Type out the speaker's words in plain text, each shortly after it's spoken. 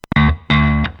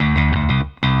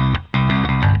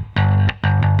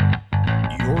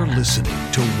listening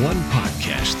to one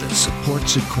podcast that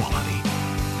supports equality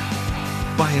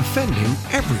by offending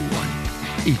everyone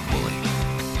equally.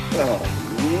 Oh,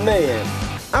 man.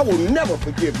 I will never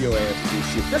forgive your ass for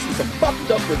this shit. This is some fucked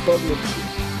up Republican shit.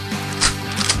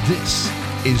 This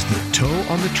is the Toe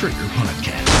on the Trigger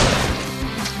podcast.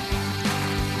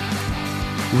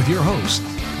 With your host,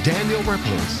 Daniel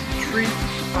Ripples. Treat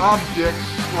objects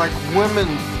like women,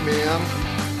 man.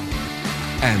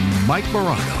 And Mike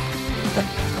Morano.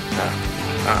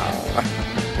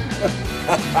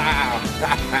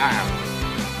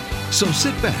 So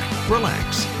sit back,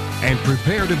 relax, and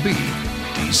prepare to be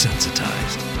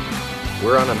desensitized.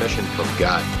 We're on a mission from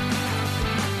God.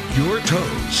 Your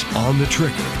toes on the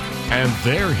trigger, and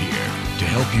they're here to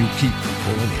help you keep from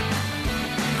pulling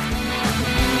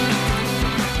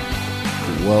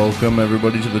in. Welcome,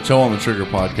 everybody, to the Toe on the Trigger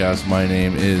podcast. My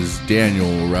name is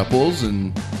Daniel Ripples,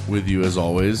 and with you, as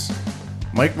always,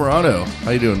 Mike Morano.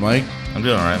 How you doing, Mike? I'm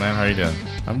doing all right, man. How are you doing?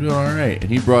 I'm doing all right. And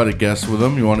he brought a guest with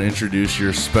him. You want to introduce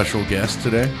your special guest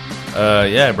today?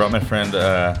 Yeah, I brought my friend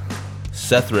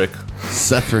Sethrick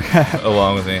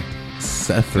along with me.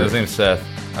 Sethrick. His name's Seth.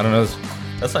 I don't know.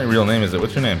 That's not your real name, is it?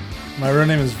 What's your name? My real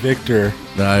name is Victor.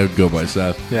 No, I would go by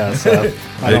Seth. Yeah, Seth.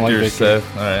 I don't like Victor.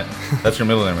 Seth. All right. That's your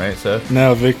middle name, right, Seth?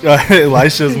 No,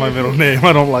 Elisha is my middle name.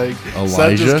 I don't like. Elijah?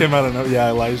 Seth just came out of nowhere. Yeah,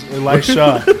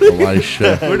 Elisha.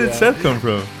 Elisha. Where did Seth come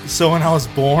from? So when I was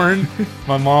born,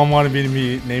 my mom wanted me to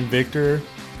be named Victor,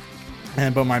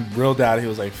 but my real dad, he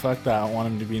was like, "Fuck that! I want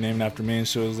him to be named after me." And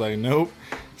she was like, "Nope."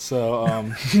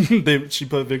 So she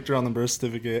put Victor on the birth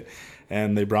certificate,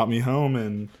 and they brought me home,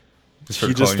 and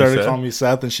she just started calling me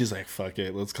Seth, and she's like, "Fuck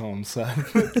it, let's call him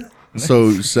Seth." Nice.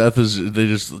 So Seth is,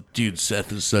 dude,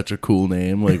 Seth is such a cool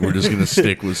name. Like, we're just going to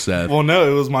stick with Seth. Well, no,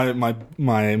 it was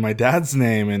my dad's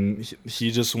name, and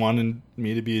he just wanted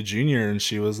me to be a junior, and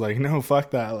she was like, "No,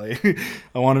 fuck that. Like,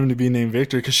 I want him to be named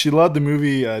Victor," because she loved the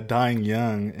movie Dying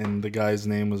Young, and the guy's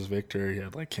name was Victor. He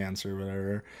had like cancer or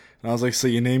whatever. And I was like, "So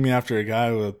you named me after a guy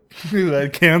who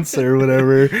had cancer or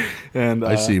whatever?" And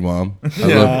I see, Mom.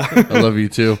 I love you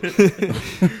too.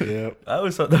 Yeah. I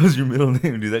always thought that was your middle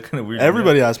name, dude. That kind of weird.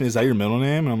 Everybody asked me, "Is that your middle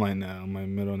name?" And I'm like, "No, my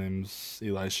middle name's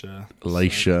Elisha."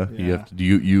 Elisha. So, yeah. You have to.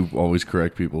 You always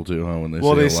correct people too, huh? When they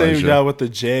say Elisha. With the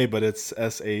J, but it's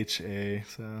SHA.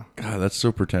 So. God, that's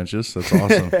so pretentious. That's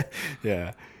awesome.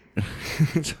 Yeah.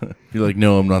 You're like,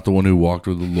 "No, I'm not the one who walked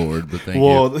with the Lord," but thank you.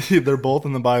 Well, they're both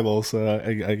in the Bible, so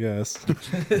I guess.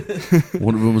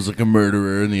 One of them was like a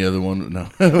murderer, and the other one, no.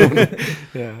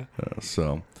 Yeah.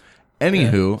 So,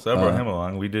 anywho. Yeah. So I brought him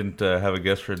along. We didn't have a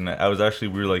guest for tonight. We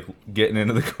were like getting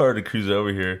into the car to cruise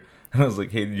over here. And I was like,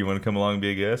 "Hey, did you want to come along and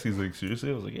be a guest?" He's like,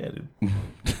 "Seriously?" I was like, "Yeah,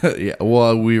 dude." Yeah,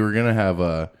 well, we were going to have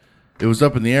it was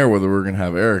up in the air whether we were going to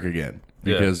have Eric again.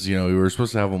 Because, we were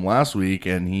supposed to have him last week,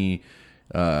 and he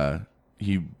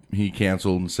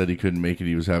canceled and said he couldn't make it.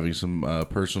 He was having some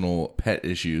personal pet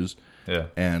issues. Yeah.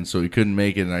 And so he couldn't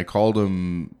make it. And I called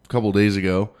him a couple days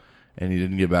ago, and he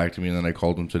didn't get back to me. And then I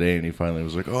called him today, and he finally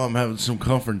was like, "Oh, I'm having some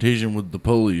confrontation with the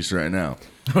police right now."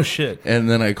 Oh, shit. And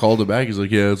then I called him back. He's like,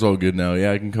 "Yeah, it's all good now.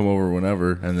 Yeah, I can come over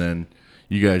whenever." And then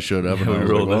you guys showed up, and I was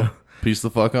like, "Well, peace the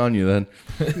fuck on you then."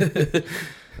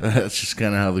 That's just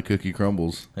kind of how the cookie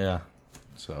crumbles. Yeah.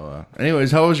 So,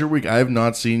 anyways, how was your week? I have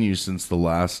not seen you since the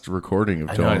last recording of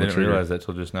Toe on the Trigger. I didn't realize that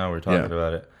till just now. We were talking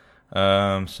about it.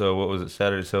 So what was it,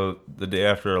 Saturday? So the day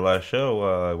after our last show,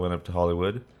 I went up to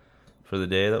Hollywood for the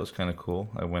day. That was kind of cool.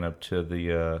 I went up to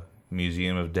the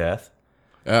Museum of Death.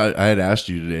 I had asked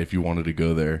you today if you wanted to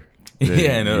go there.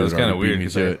 Yeah, I know. It was kind of weird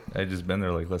because I just been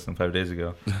there like less than 5 days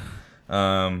ago.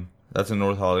 That's in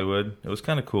North Hollywood. It was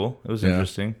kind of cool. It was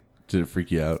interesting. Did it freak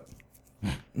you out?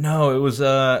 No, it was.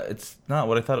 It's not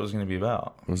what I thought it was going to be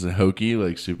about. Was it hokey,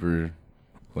 like super,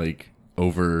 like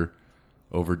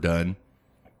overdone?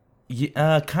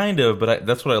 Yeah, kind of. But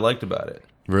that's what I liked about it.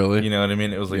 Really? You know what I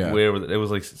mean? It was like way over. It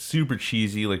was like super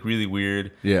cheesy, like really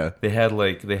weird. Yeah. They had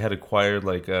acquired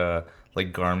like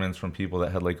garments from people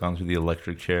that had like gone through the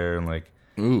electric chair and like.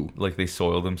 Ooh. Like they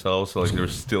soiled themselves, so like they were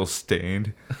still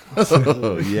stained.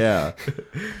 Oh yeah.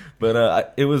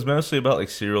 But it was mostly about like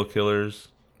serial killers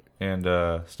and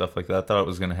stuff like that. I thought it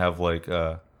was gonna have like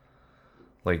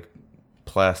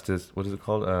plastic. What is it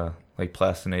called? Like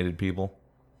plastinated people.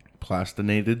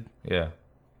 Plastinated? Yeah.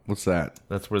 What's that?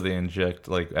 That's where they inject,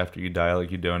 like after you die, like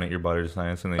you donate your body to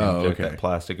science, and they inject that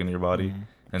plastic into your body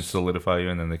and solidify you,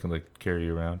 and then they can like carry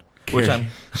you around. Which I'm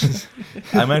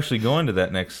actually going to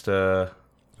that next.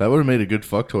 That would have made a good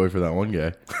fuck toy for that one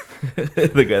guy.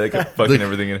 The guy that kept fucking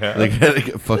everything in half. The guy that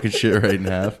kept fucking shit right in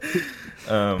half.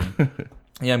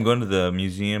 Yeah, I'm going to the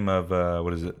Museum of,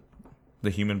 what is it?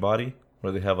 The Human Body?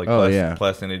 where they have like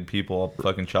plastinated people all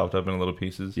fucking chopped up into little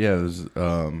pieces. Yeah, there's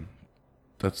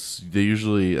that's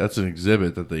an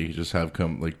exhibit that they just have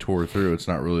come like tour through. It's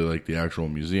not really like the actual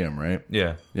museum, right?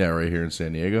 Yeah. Yeah, right here in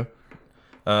San Diego.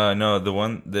 No, the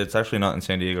one that's actually not in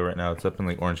San Diego right now. It's up in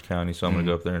like Orange County, so I'm gonna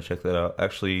go up there and check that out.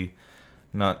 Actually,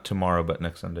 not tomorrow, but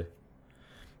next Sunday.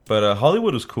 But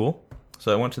Hollywood was cool.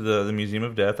 So I went to the Museum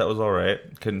of Death. That was all right.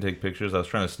 Couldn't take pictures. I was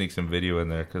trying to sneak some video in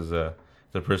there because the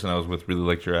person I was with really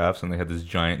liked giraffes, and they had this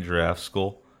giant giraffe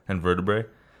skull and vertebrae.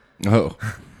 Oh.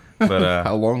 But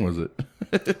how long was it?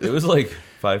 It was like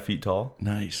 5 feet tall.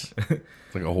 Nice.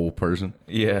 It's like a whole person.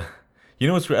 Yeah. You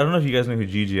know what's? I don't know if you guys know who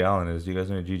Gigi Allen is. Do you guys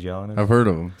know who Gigi Allen is? I've heard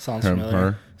of him. Sounds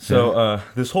familiar. So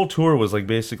this whole tour was like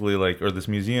basically like, or this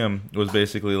museum was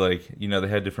basically like, you know, they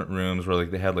had different rooms where like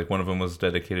they had like one of them was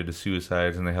dedicated to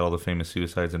suicides, and they had all the famous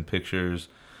suicides and pictures.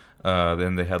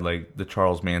 Then they had like the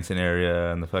Charles Manson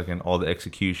area and the fucking all the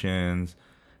executions,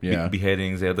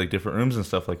 beheadings. They had like different rooms and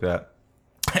stuff like that.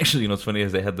 Actually, you know what's funny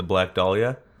is they had the Black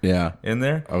Dahlia. Yeah. In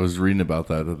there. I was reading about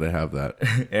that they have that.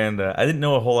 And I didn't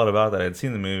know a whole lot about that. I'd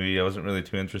seen the movie. I wasn't really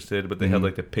too interested, but they had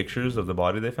like the pictures of the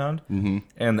body they found. Mm-hmm.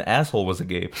 And the asshole was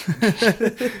agape.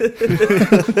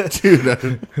 Dude.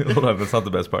 Hold on, that's not the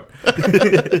best part.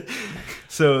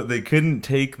 So they couldn't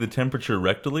take the temperature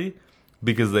rectally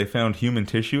because they found human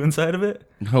tissue inside of it.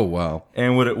 Oh, wow.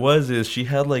 And what it was is she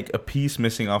had like a piece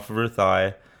missing off of her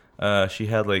thigh. She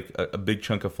had like a big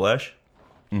chunk of flesh.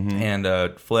 Mm-hmm.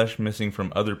 And flesh missing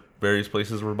from other various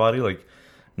places of her body, like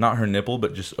not her nipple,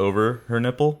 but just over her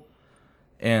nipple.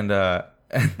 And what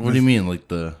do you mean, like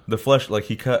the flesh? Like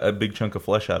he cut a big chunk of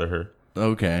flesh out of her.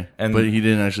 Okay, but he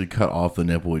didn't actually cut off the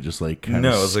nipple. He just like kind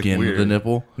of skinned like the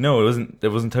nipple. No, it wasn't. It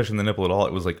wasn't touching the nipple at all.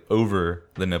 It was like over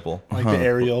the nipple, like the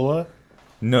areola.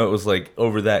 No, it was like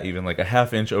over that, even like a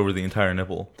half inch over the entire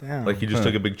nipple. Damn. Like he just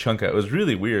took a big chunk out. It was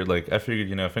really weird. Like I figured,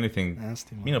 you know, if anything,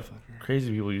 you know,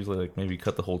 crazy people usually like maybe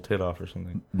cut the whole tit off or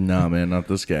something. Nah, man, not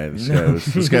this guy.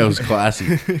 This guy was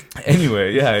classy.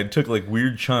 Anyway, yeah, I took like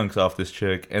weird chunks off this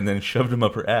chick and then shoved them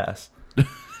up her ass.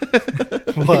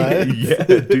 What? Yeah,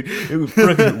 dude,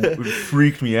 it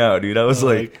freaked me out, dude. I was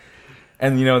like.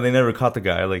 And, you know, they never caught the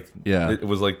guy. Like, it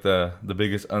was, like, the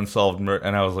biggest unsolved murder.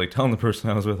 And I was, like, telling the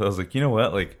person I was with, I was like, you know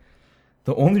what? Like,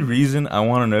 the only reason I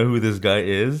want to know who this guy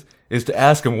is to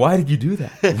ask him, why did you do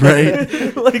that?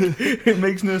 Right? Like, it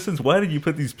makes no sense. Why did you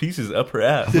put these pieces up her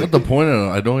ass? Like, the point of it,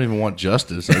 I don't even want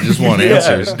justice. I just want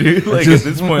answers. Dude. Like, at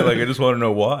this point, like, I just want to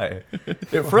know why.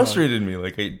 It frustrated me.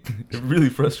 Like, it really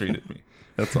frustrated me.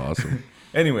 That's awesome.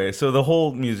 Anyway, so the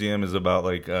whole museum is about,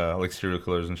 like serial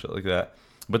killers and shit like that.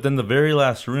 But then the very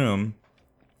last room,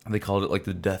 they called it like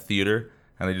the Death Theater,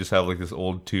 and they just have like this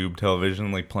old tube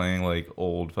television, like playing like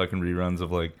old fucking reruns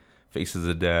of like Faces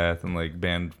of Death and like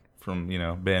Banned in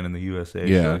the USA,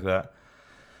 shit like that.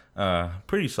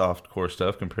 Pretty soft core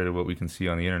stuff compared to what we can see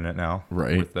on the internet now,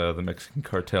 right? With the Mexican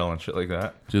cartel and shit like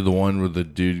that. Dude, the one with the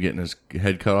dude getting his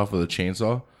head cut off with a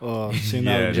chainsaw. Oh, I've seen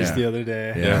that just the other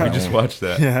day. Yeah, we just watched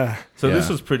that. Yeah. So this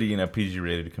was pretty, you know, PG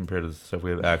rated compared to the stuff we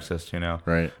have access to now.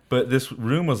 Right. But this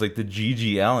room was like the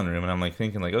Gigi Allen room, and I'm like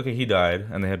thinking like, okay, he died,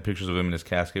 and they had pictures of him in his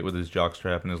casket with his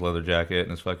jockstrap and his leather jacket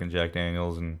and his fucking Jack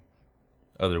Daniels and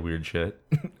other weird shit.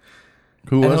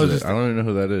 Who was it? I don't even know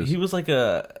who that is. He was like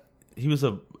the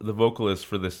vocalist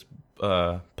for this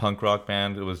punk rock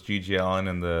band. It was Gigi Allen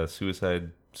and the Suicide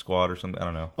Squad or something. I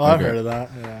don't know. Oh, I've heard of that.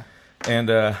 Yeah.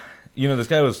 And you know, this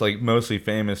guy was like mostly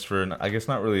famous for, I guess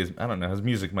not really. I don't know. His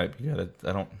music might be good.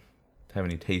 I don't have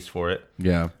any taste for it.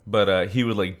 Yeah. But he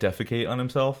would like defecate on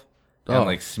himself and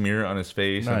like smear it on his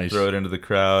face and throw it into the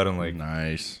crowd and like.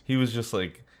 Nice. He was just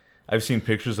like. I've seen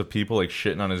pictures of people like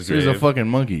shitting on his grave. He's a fucking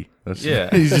monkey. Yeah.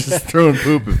 He's just throwing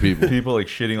poop at people. People like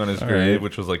shitting on his grave,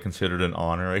 which was like considered an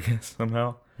honor, I guess,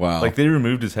 somehow. Wow. Like they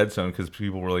removed his headstone because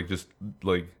people were like just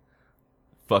like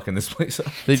fucking this place up.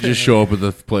 They just show up at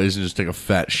the place and just take a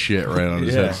fat shit right on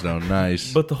his headstone.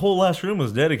 Nice. But the whole last room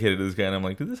was dedicated to this guy, and I'm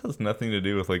like, dude, this has nothing to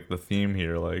do with like the theme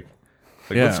here. Like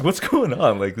what's going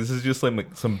on? Like this is just like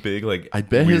some big like. I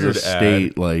bet his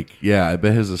estate, ad. I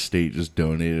bet his estate just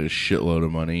donated a shitload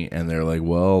of money, and they're like,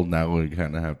 well, now we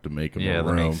kind of have to make him a room.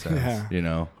 That makes sense. Yeah. You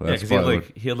know, because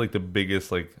he had like the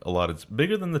biggest like it's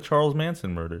bigger than the Charles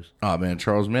Manson murders. Oh man,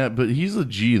 Charles Manson, but he's a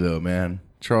G though, man.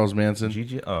 Charles Manson.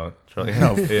 Gigi? Oh, Charlie.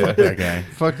 No, fuck that guy.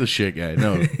 Fuck the shit guy.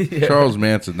 No, Charles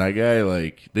Manson. That guy,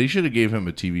 like, they should have gave him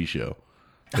a TV show.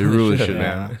 They really should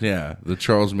have. Yeah, the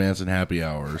Charles Manson Happy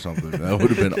Hour or something. That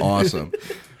would have been awesome.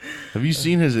 Have you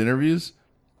seen his interviews?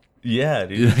 Yeah,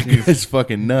 dude. That guy's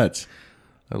fucking nuts.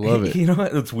 I love it. You know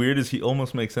what's weird is he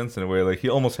almost makes sense in a way. Like, he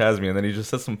almost has me, and then he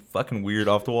just says some fucking weird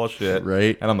off-the-wall shit.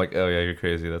 Right. And I'm like, oh, yeah, you're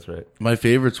crazy. That's right. My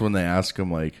favorite's when they ask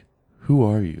him, like, who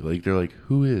are you? Like, they're like,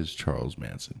 who is Charles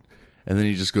Manson? And then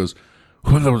he just goes,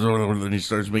 and he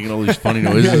starts making all these funny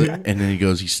noises. And then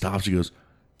he stops, he goes,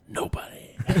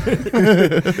 nobody.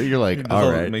 You're like,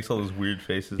 all right. Makes all those weird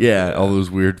faces. Yeah, all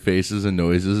those weird faces and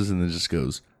noises, and then just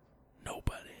goes,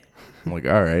 nobody. I'm like,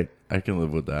 all right, I can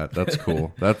live with that. That's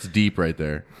cool. That's deep right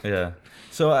there. Yeah.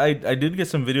 So I did get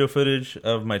some video footage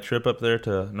of my trip up there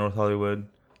to North Hollywood.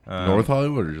 North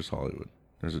Hollywood or just Hollywood?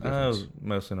 There's a difference. It was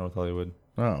mostly North Hollywood.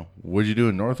 Oh, what'd you do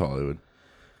in North Hollywood?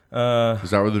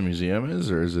 Is that where the museum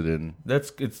is, or is it in?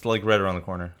 It's like right around the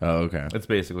corner. Oh, okay. It's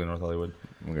basically North Hollywood.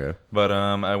 Okay. But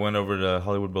I went over to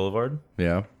Hollywood Boulevard.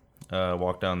 Yeah.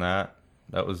 Walked down that.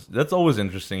 That's always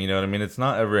interesting. You know what I mean? It's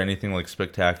not ever anything like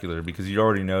spectacular because you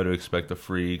already know to expect the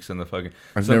freaks and the fucking.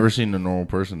 I've never seen a normal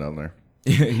person down there.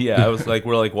 Yeah, I was like,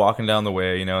 we're like walking down the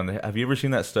way, you know. And have you ever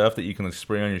seen that stuff that you can like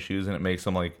spray on your shoes and it makes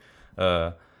them like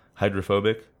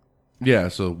hydrophobic? Yeah,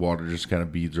 so water just kind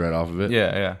of beads right off of it.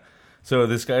 Yeah, yeah. So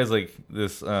this guy's like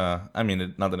this. I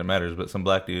mean, not that it matters, but some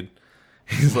black dude.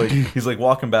 He's like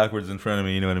walking backwards in front of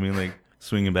me. You know what I mean? Like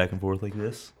swinging back and forth like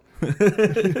this.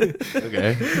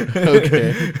 Okay.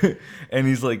 And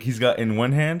he's got in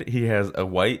one hand he has a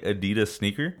white Adidas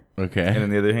sneaker. Okay. And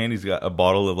in the other hand he's got a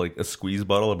bottle of like a squeeze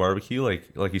bottle of barbecue,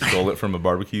 like he stole it from a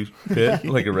barbecue pit,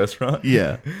 like a restaurant.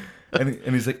 Yeah. And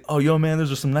he's like, oh, yo, man,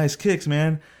 those are some nice kicks,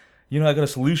 man. You know, I got a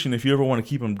solution if you ever want to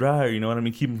keep them dry, or you know what I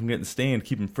mean, keep them from getting stained,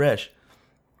 keep them fresh.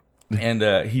 And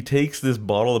he takes this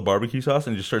bottle of barbecue sauce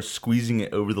and just starts squeezing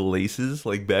it over the laces,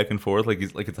 like back and forth, like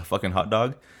it's a fucking hot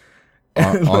dog.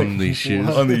 On these shoes?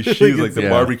 On these shoes, like the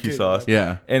barbecue sauce.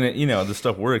 Yeah. And it, you know, the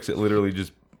stuff works. It literally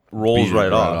just rolls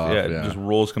right off. Yeah, it just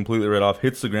rolls completely right off,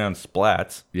 hits the ground,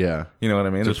 splats. Yeah. You know what I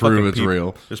mean? To prove it's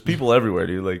real. There's people everywhere,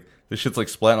 dude. Like, this shit's like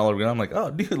splatting all over the ground. I'm like,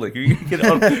 oh, dude, like, you're gonna get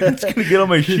on, it's gonna get on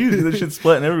my shoes. Dude. This shit's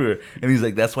splatting everywhere. And he's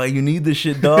like, that's why you need this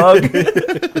shit, dog. And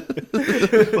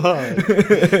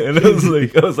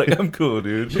I was like, I'm cool,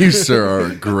 dude. You, sir,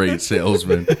 are a great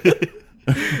salesman.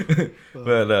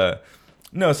 But,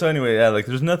 no, so anyway, yeah, like,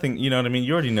 there's nothing, you know what I mean?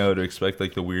 You already know to expect,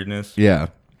 like, the weirdness. Yeah.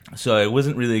 So I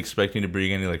wasn't really expecting to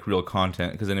bring any, like, real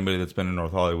content, because anybody that's been in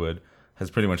North Hollywood has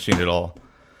pretty much seen it all.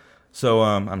 So,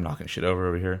 I'm knocking shit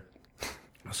over here.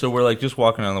 So we're, like, just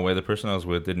walking on the way. The person I was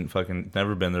with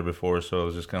never been there before, so it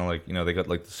was just kind of like, you know, they got,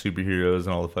 like, the superheroes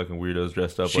and all the fucking weirdos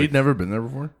dressed up. She'd never been there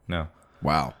before? No.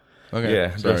 Wow. Okay.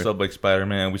 Yeah, dressed up like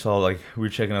Spider-Man. We saw, like, we were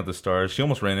checking out the stars. She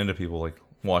almost ran into people, like,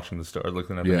 watching the stars,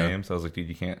 looking at the names. I was like, dude,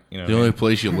 you can't, you know. The only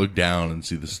place you look down and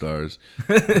see the stars.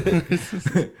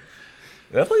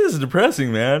 That place is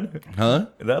depressing, man. Huh?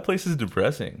 That place is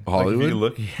depressing. Hollywood? Like, if you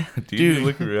look, yeah, dude. You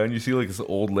look around, you see like this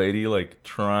old lady like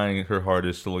trying her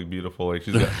hardest to look beautiful. Like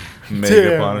she's got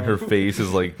makeup on, and her face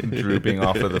is like drooping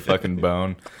off of the fucking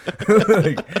bone.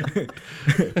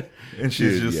 And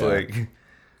she's like,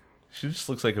 she just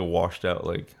looks like a washed out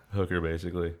like hooker,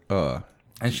 basically. And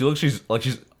she's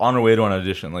on her way to an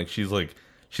audition. Like she's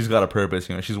got a purpose.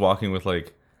 You know, she's walking with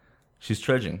like. She's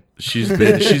trudging. She's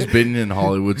been in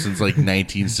Hollywood since like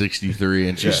 1963,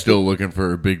 and she's still looking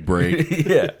for a big break.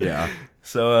 Yeah.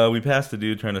 So we passed the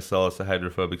dude trying to sell us a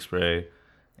hydrophobic spray,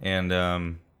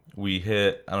 and we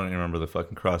hit. I don't even remember the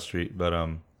fucking cross street, but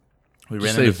we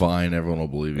Just ran say Vine, everyone will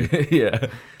believe you. Yeah,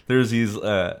 there's these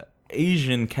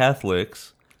Asian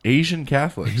Catholics. Asian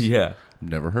Catholics. Yeah.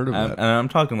 Never heard of that. And I'm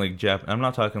talking like I'm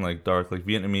not talking like dark, like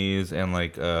Vietnamese and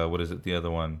like what is it? The other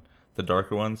one. The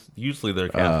darker ones, usually they're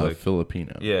Catholic.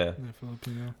 Filipino. Yeah.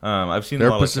 Filipino. I've seen. They're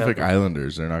a lot Pacific of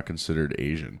Islanders. They're not considered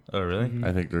Asian. Oh, really? Mm-hmm.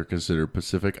 I think they're considered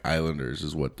Pacific Islanders,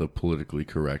 is what the politically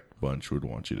correct bunch would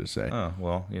want you to say. Oh,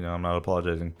 well, you know, I'm not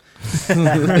apologizing.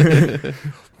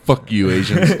 Fuck you,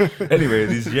 Asians. Anyway,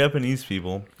 these Japanese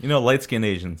people, you know, light-skinned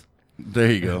Asians.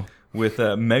 There you go. With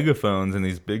megaphones and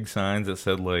these big signs that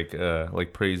said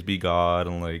like praise be God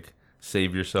and like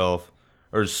save yourself.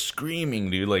 Or screaming,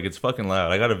 dude, like it's fucking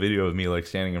loud. I got a video of me like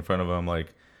standing in front of him, like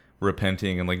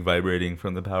repenting and like vibrating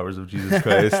from the powers of Jesus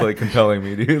Christ, like compelling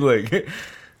me, dude. Like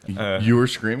you were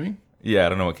screaming? Yeah, I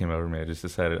don't know what came over me. I just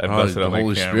decided I busted out my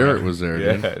camera. The Holy Spirit was there,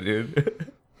 yeah,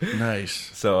 dude.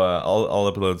 Nice. So I'll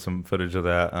upload some footage of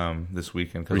that this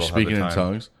weekend. Were you speaking in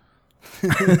tongues?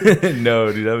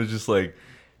 No, dude. I was just like.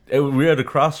 We were at a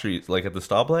cross street, like at the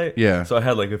stoplight. Yeah. So I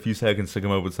had like a few seconds to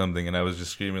come up with something, and I was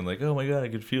just screaming like, "Oh my God, I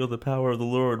could feel the power of the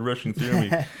Lord rushing through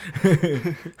me."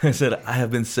 I said, "I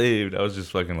have been saved." I was just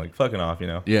fucking off, you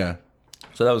know? Yeah.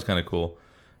 So that was kind of cool.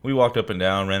 We walked up and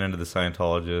down, ran into the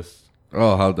Scientologists.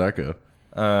 Oh, how'd that go?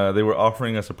 They were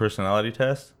offering us a personality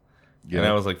test. Yeah. And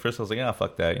I was like, first I was like, "Ah,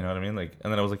 fuck that," you know what I mean? Like,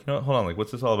 and then I was like, you know what, hold on, like,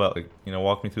 what's this all about? Like, you know,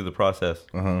 walk me through the process.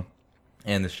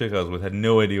 And the chick I was with had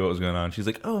no idea what was going on. She's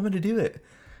like, "Oh, I'm gonna do it."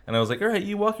 And I was like, all right,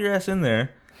 you walk your ass in there.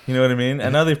 You know what I mean?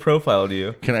 And now they've profiled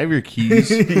you. Can I have your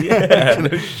keys? Yeah,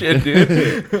 no shit,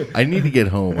 dude. I need to get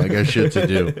home. I got shit to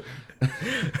do.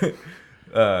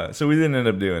 So we didn't end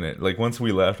up doing it. Like once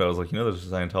we left, I was like, there's a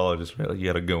Scientologist, right? Like you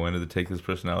got to go in to take this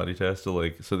personality test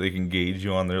to so they can gauge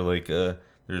you on their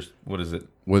there's what is it?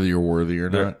 Whether you're worthy or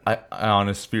Their not.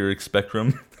 ionospheric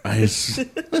spectrum. Man.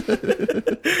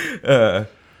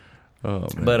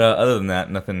 But other than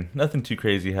that, nothing too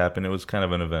crazy happened. It was kind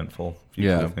of an eventful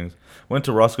few cool things. Went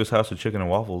to Roscoe's House with chicken and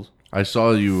waffles. I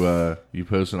saw you you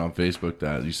posted on Facebook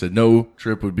that you said no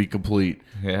trip would be complete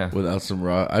without some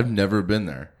raw. I've never been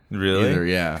there. Really? Either,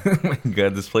 yeah. Oh my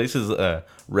god, this place is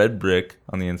red brick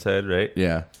on the inside, right?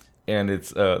 Yeah. And it's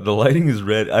the lighting is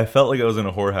red. I felt like I was in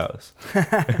a whorehouse.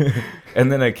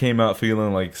 And then I came out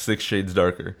feeling like 6 shades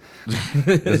darker.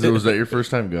 Was that your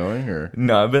first time going, or?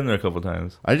 No, I've been there a couple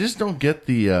times. I just don't get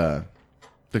the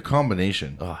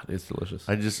combination. Oh, it's delicious.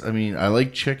 I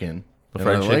like chicken. The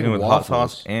fried chicken with waffles. hot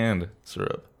sauce and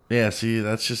syrup. Yeah, see,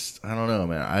 that's just, I don't know,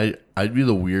 man. I'd be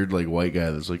the weird, white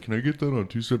guy that's like, can I get that on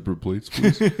 2 separate plates,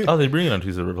 please? Oh, they bring it on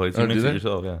 2 separate plates. You mix it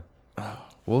yourself, yeah.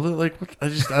 Well, they're like, what?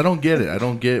 I don't get it. I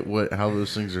don't get how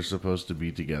those things are supposed to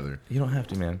be together. You don't have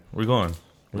to, man. We're going.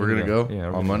 We're going to go? Yeah.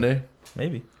 On Monday?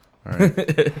 Maybe. All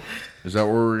right. Is that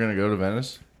where we're going to go to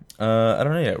Venice? I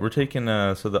don't know yet. We're taking,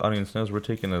 so the audience knows, we're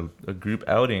taking a group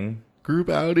outing. Group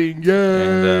outing,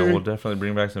 yay! And we'll definitely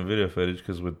bring back some video footage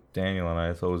because with Daniel and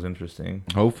I, it's always interesting.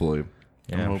 Hopefully.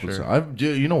 Yeah, I'm sure. So.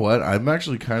 You know what? I'm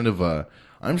actually kind of,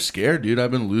 I'm scared, dude.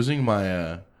 I've been losing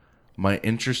my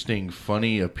interesting,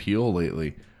 funny appeal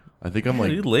lately. I think I'm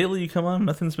dude, lately you come on,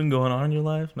 nothing's been going on in your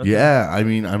life? Nothing? Yeah,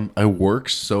 I work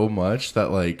so much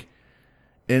that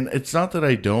and it's not that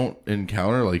I don't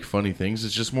encounter funny things.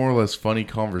 It's just more or less funny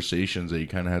conversations that you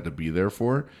kind of had to be there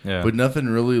for. Yeah. But nothing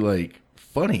really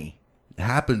funny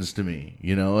happens to me,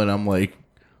 and I'm like,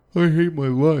 I hate my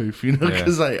life,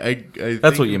 because I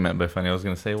that's what you meant by funny. I was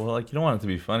gonna say, well, you don't want it to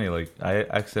be funny. I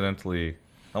accidentally.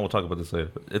 We'll talk about this later.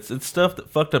 But it's stuff that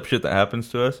fucked up shit that happens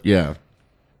to us. Yeah.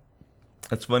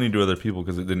 It's funny to other people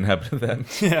because it didn't happen to them.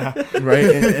 Yeah. Right?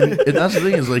 And that's the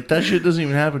thing is, that shit doesn't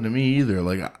even happen to me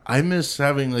either. I miss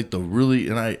having, the really...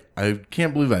 And I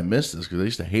can't believe I missed this because I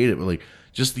used to hate it, but,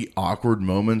 just the awkward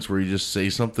moments where you just say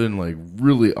something,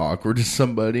 really awkward to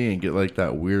somebody and get,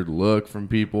 that weird look from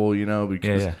people,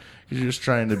 because you're just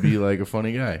trying to be, a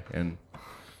funny guy. And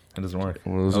it doesn't work.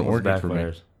 Well, it doesn't work for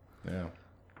me. Yeah.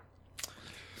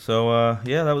 So,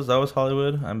 that was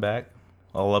Hollywood. I'm back.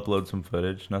 I'll upload some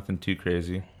footage. Nothing too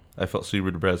crazy. I felt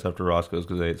super depressed after Roscoe's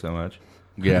because I ate so much.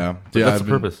 Yeah. That's the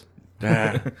purpose.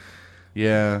 Yeah.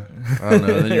 I don't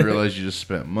know. Then you realize you just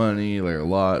spent money, a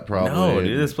lot, probably. No,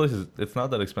 dude, this place it's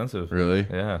not that expensive. Really?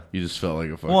 Yeah. You just felt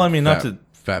like a fucking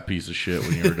fat piece of shit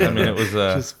when you were done. It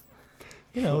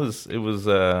was,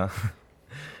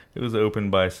 it was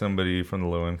opened by somebody from the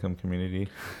low income community.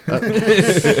 The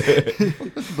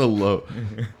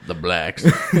blacks.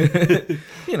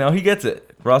 He gets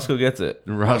it. Roscoe gets it.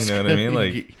 Roscoe, you know what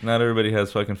I mean? Not everybody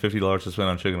has fucking $50 to spend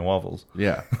on chicken and waffles.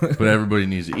 Yeah, but everybody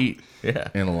needs to eat. Yeah,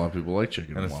 and a lot of people like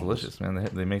chicken and it's waffles. Delicious, man.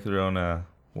 They make their own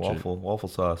waffle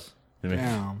sauce.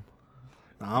 Damn.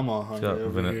 I'm all hungry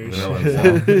over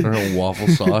here. Their own waffle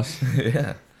sauce.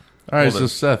 Yeah. All right, so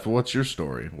Seth, what's your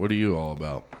story? What are you all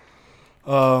about?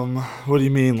 What do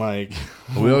you mean, We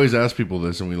always ask people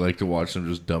this, and we like to watch them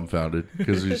just dumbfounded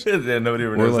because nobody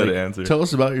ever knows how to answer. Tell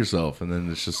us about yourself, and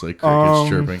then it's just crickets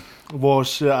chirping. Well,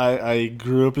 shit, I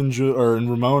grew up in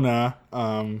Ramona.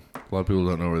 A lot of people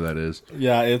don't know where that is.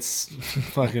 Yeah, it's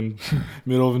fucking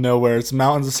middle of nowhere. It's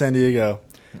mountains of San Diego.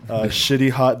 Shitty,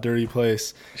 hot, dirty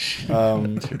place.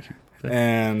 And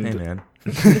hey, man.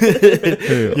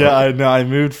 Yeah, I know. I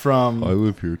moved from. I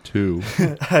live here too.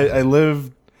 I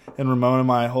lived in Ramona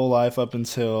my whole life up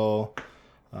until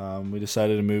we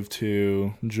decided to move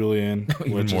to Julian,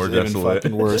 which more is desolate. even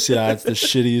fucking worse. Yeah, it's the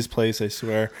shittiest place, I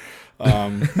swear.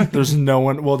 There's no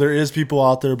one. Well, there is people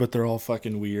out there, but they're all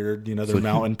fucking weird. They're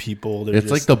mountain people. It's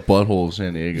just, the butthole of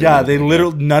San Diego. Yeah, they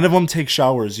literally none of them take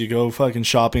showers. You go fucking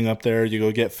shopping up there. You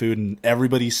go get food, and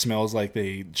everybody smells like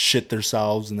they shit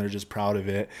themselves, and they're just proud of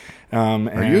it.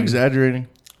 Are you exaggerating?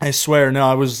 I swear, no.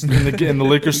 I was in the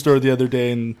liquor store the other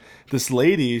day, and this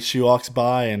lady, she walks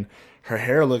by, and her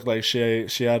hair looked like she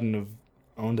hadn't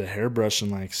owned a hairbrush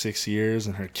in 6 years,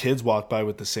 and her kids walked by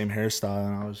with the same hairstyle,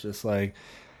 and I was just like,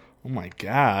 oh my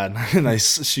god! And I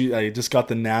just got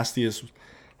the nastiest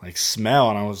smell,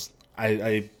 and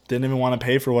I didn't even want to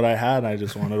pay for what I had. I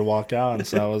just wanted to walk out, and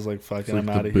so I was like, fucking, I'm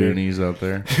out of here. Boonies out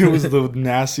there. It was the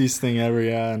nastiest thing ever,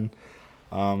 yeah.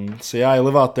 And so yeah, I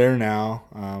live out there now.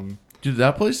 Dude,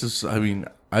 that place is,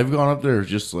 I've gone up there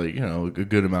just like, a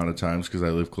good amount of times because I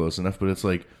live close enough, but it's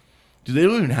like, do they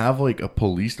don't even have like a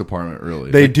police department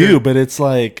really? They like, do, but it's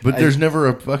like... But there's never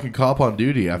a fucking cop on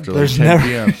duty after like 10 never,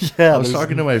 p.m. Yeah, I was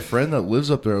talking to my friend that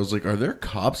lives up there. I was like, are there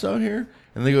cops out here?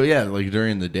 And they go, yeah, like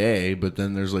during the day, but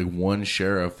then there's like one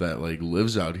sheriff that like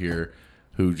lives out here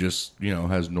who just,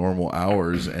 has normal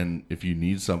hours, and if you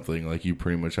need something, like you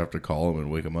pretty much have to call him and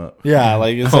wake him up. Yeah,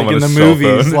 like it's Oh, like in the cell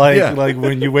movies, phone. like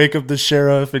when you wake up the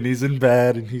sheriff and he's in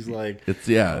bed and he's like, It's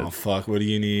 "Oh fuck, what do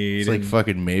you need?" It's like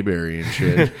fucking Mayberry and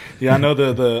shit. Yeah, I know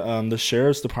the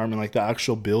sheriff's department, like the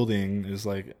actual building is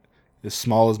like as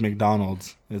small as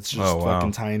McDonald's. It's just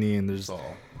fucking tiny, and there's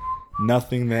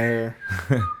nothing there.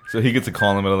 So he gets a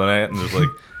call in the middle of the night, and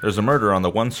there's a murder on the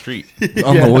one street.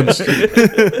 On the one street.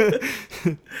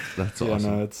 That's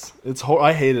awesome. Yeah, no, it's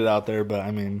I hate it out there, but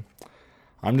I mean,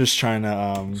 I'm just trying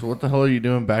to. So what the hell are you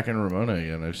doing back in Ramona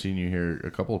again? I've seen you here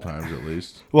a couple of times at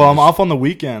least. Well, I'm off on the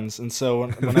weekends, and so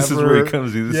whenever This is where it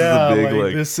comes to. This is a big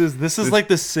like this is like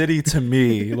the city to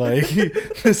me. Like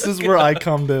this is where I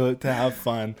come to have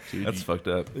fun. Dude, that's fucked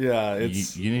up. Yeah,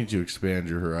 it's you need to expand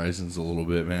your horizons a little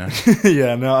bit, man.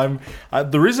 yeah. No,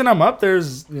 the reason I'm up there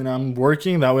is I'm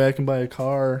working. That way I can buy a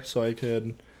car so I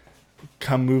could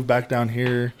come move back down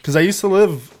here, because I used to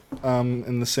live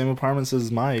in the same apartments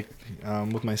as Mike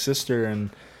with my sister,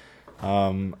 and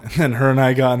then her and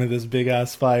I got into this big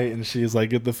ass fight, and she's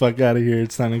like, "Get the fuck out of here!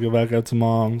 It's time to go back up to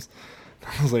mom's."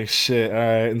 I was like, "Shit, all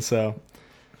right." And so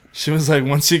she was like,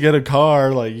 "Once you get a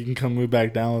car, like you can come move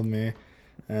back down with me,"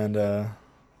 and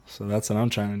so that's what I'm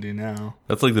trying to do now.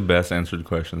 That's like the best answered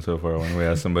question so far when we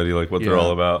ask somebody like what they're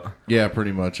all about. Yeah,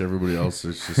 pretty much. Everybody else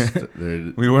is just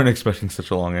we weren't expecting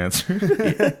such a long answer.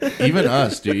 Even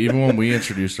us, dude. Even when we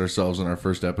introduced ourselves in our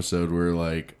first episode, we were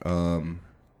like, I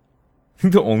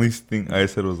think the only thing I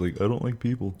said was like, I don't like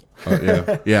people.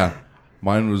 Yeah.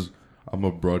 Mine was, I'm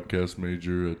a broadcast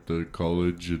major at the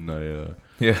college, and I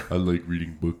like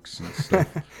reading books and stuff.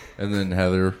 And then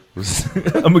Heather was,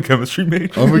 I'm a chemistry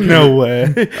major. No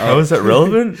way. How is that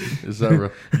relevant? Is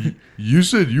that you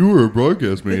said you were a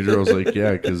broadcast major. I was like,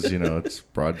 yeah, because it's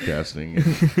broadcasting.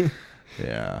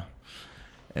 Yeah.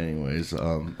 Anyways,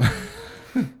 so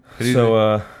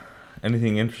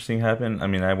anything interesting happened? I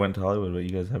mean, I went to Hollywood, but you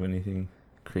guys have anything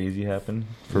crazy happen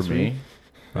for me?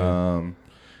 Yeah.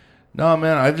 No,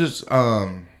 man. I've just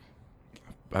I've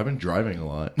been driving a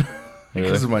lot.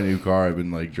 Because of my new car, I've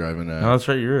been like driving. No, that's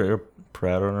right. You're a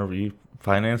proud owner. You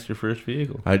financed your first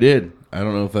vehicle. I did. I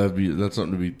don't know if that's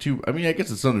something to be too. I mean, I guess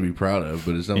it's something to be proud of,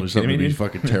 but it's not something to be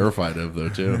fucking terrified of, though.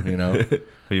 Too, Have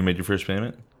you made your first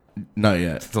payment? Not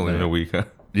yet. It's only been a week, huh?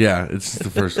 Yeah, it's the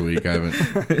first week. I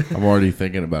haven't. I'm already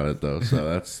thinking about it though, so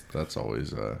that's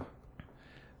always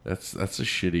that's a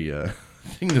shitty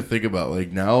thing to think about.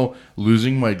 Like now,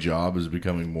 losing my job is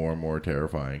becoming more and more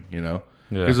terrifying.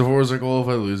 Because before it was like, well, if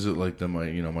I lose it, like then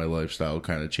my lifestyle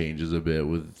kind of changes a bit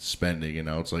with spending, and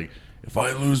now it's like, if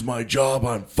I lose my job,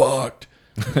 I'm fucked.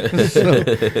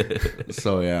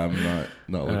 so yeah, I'm not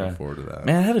looking forward to that.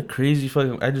 Man, I had a crazy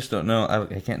fucking. I just don't know.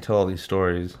 I can't tell all these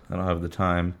stories. I don't have the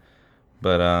time,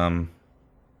 but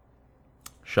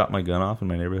shot my gun off in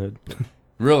my neighborhood.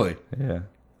 Really? Yeah.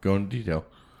 Go into detail.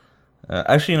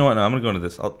 Actually, you know what? No, I'm gonna go into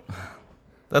this.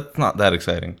 That's not that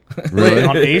exciting. Really?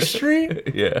 On A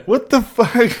Street? Yeah. What the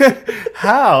fuck?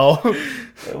 How?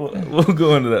 We'll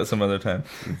go into that some other time.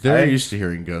 They're used to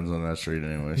hearing guns on that street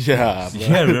anyways. Yeah.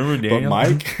 Yeah, remember Daniel? But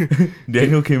Mike?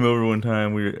 Daniel came over one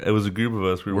time. It was a group of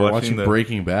us. We were watching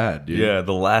Breaking Bad, dude. Yeah,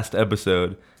 the last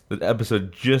episode. The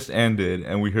episode just ended,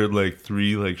 and we heard like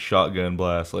 3 shotgun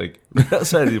blasts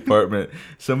outside the apartment.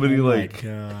 Somebody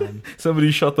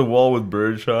somebody shot the wall with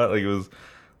birdshot. It was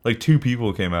 2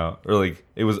 people came out, or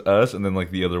it was us and then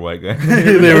the other white guy.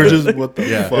 They were just, what the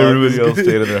fuck? Everybody else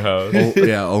stayed in their house.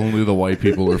 Only the white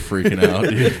people are freaking out,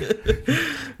 dude.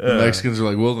 The Mexicans are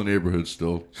like, well, the neighborhood's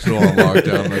still on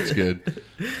lockdown. That's good.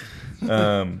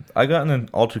 I got in an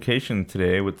altercation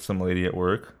today with some lady at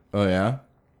work. Oh yeah,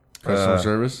 customer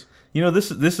service.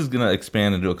 This is gonna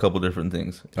expand into a couple different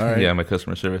things. All right. Yeah, my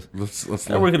customer service. Let's.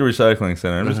 I work at a recycling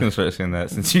center. I'm just gonna start saying that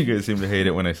since you guys seem to hate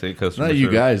it when I say customer service. Not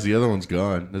you guys. The other one's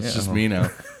gone. It's just me now.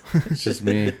 It's just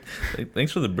me. Hey,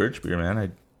 thanks for the birch beer,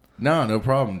 man. No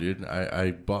problem, dude.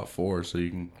 I bought 4, so you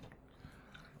can.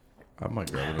 I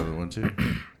might grab another one too.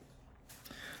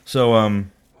 So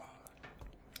I'm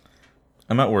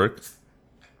at work.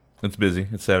 It's busy.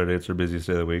 It's Saturday. It's our busiest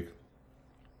day of the week,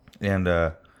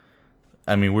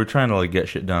 and we're trying to get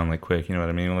shit done quick. You know what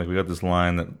I mean? We got this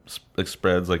line that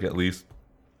spreads at least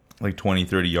 20,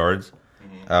 30 yards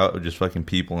out of just fucking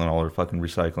people and all their fucking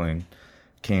recycling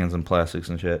cans and plastics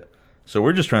and shit. So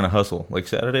we're just trying to hustle.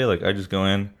 Saturday, I just go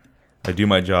in, I do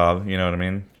my job. You know what I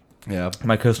mean? Yeah.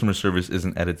 My customer service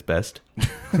isn't at its best.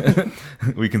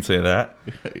 We can say that.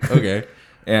 Okay.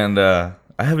 And I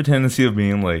have a tendency of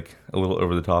being like a little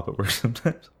over the top at work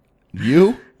sometimes.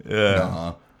 You?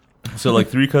 Yeah. So like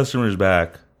 3 customers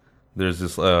back, there's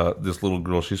this little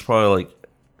girl. She's probably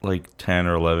like 10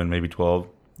 or 11, maybe 12.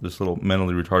 This little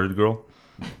mentally retarded girl.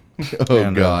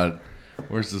 Oh God,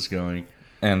 where's this going?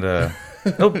 And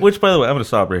which by the way, I'm gonna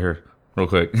stop right here, real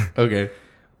quick. Okay.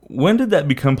 When did that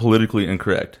become politically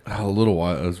incorrect? A little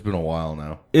while. It's been a while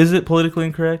now. Is it politically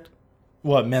incorrect?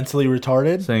 What, mentally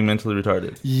retarded? Saying mentally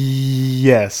retarded.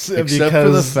 Yes, Except for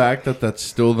the fact that that's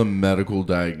still the medical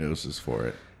diagnosis for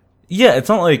it. Yeah, it's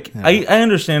not like I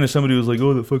understand if somebody was like,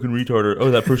 "Oh, that fucking retard," or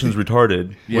 "Oh, that person's retarded,"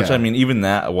 which Yeah. I mean, even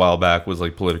that a while back was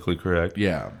like politically correct.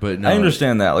 Yeah, but no, I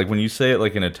understand that. Like when you say it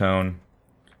like in a tone,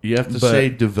 you have to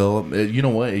say You know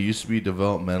what? It used to be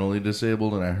developmentally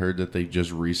disabled, and I heard that they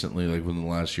just recently, like within the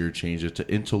last year, changed it to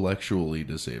intellectually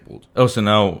disabled. oh, so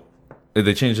now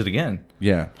they changed it again.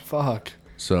 Yeah. Fuck.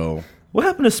 So What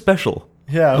happened to special?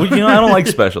 Yeah. Well, I don't like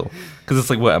special because it's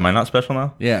like, what? Am I not special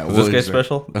now? Yeah, Is well, this guy exactly.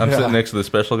 special? I'm sitting next to the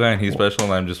special guy, and he's special,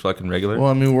 and I'm just fucking regular. Well,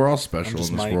 I mean, we're all special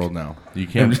just in this Mike. world now. You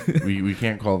can't we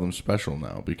can't call them special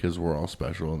now because we're all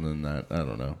special, and then that I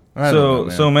don't know. I don't know,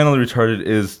 man. So mentally retarded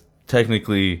is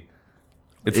technically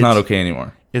it's not okay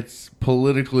anymore. It's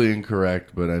politically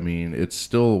incorrect, but I mean, it's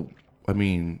still. I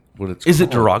mean, what it's Is it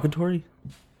called. derogatory?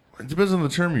 It depends on the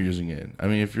term you're using it in. I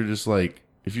mean, if you're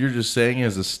just saying it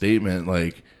as a statement,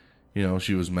 like, you know,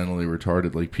 she was mentally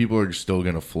retarded, like, people are still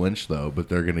going to flinch, though, but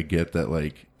they're going to get that,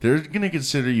 like, they're going to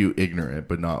consider you ignorant,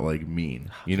 but not, like, mean.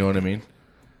 You know what I mean?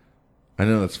 I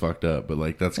know that's fucked up, but,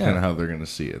 like, that's kind of how they're going to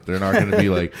see it. They're not going to be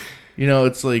like, you know,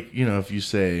 it's like, you know, if you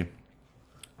say,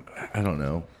 I don't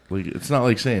know, like, it's not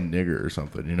like saying nigger or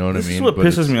something. You know what I mean? This is what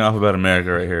pisses me off about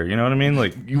America right here. You know what I mean?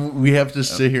 Like, we have to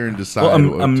sit here and decide.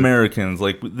 well, Americans,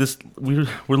 like this, we're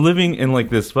living in like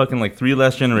this fucking like 3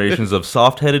 last generations of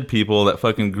soft-headed people that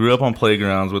fucking grew up on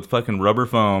playgrounds with fucking rubber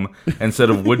foam instead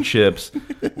of wood chips.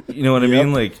 You know what I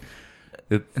mean? Like,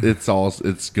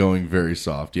 it's going very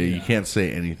soft. Yeah, you can't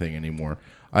say anything anymore.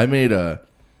 I made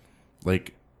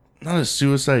like not a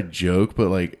suicide joke, but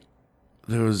like.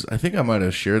 I think I might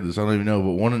have shared this. I don't even know,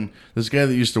 but this guy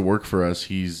that used to work for us,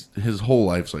 his whole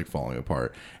life's like falling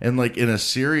apart. And like in a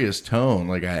serious tone,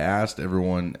 like I asked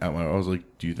everyone I was like,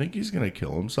 "Do you think he's gonna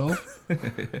kill himself?"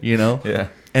 You know? yeah.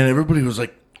 And everybody was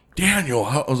like, "Daniel,"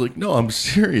 I was like, "No, I'm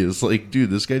serious. Like, dude,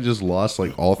 this guy just lost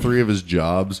like all 3 of his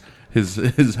jobs, his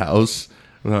house,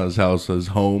 not his house, his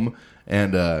home,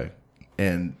 and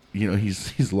you know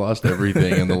he's lost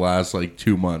everything in the last like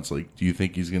 2 months. Like, do you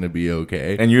think he's gonna be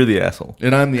okay?" And you're the asshole.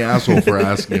 And I'm the asshole for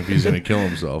asking if he's gonna kill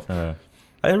himself.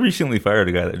 I recently fired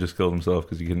a guy that just killed himself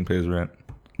because he couldn't pay his rent.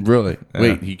 Really?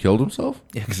 Wait, he killed himself?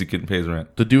 Yeah, because he couldn't pay his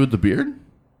rent. The dude with the beard?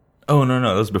 Oh no,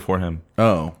 that was before him.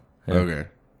 Oh, Yeah. okay.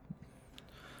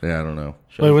 Yeah, I don't know.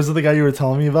 Wait, was it the guy you were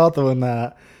telling me about? The one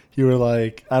that you were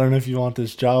like, I don't know if you want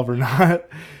this job or not.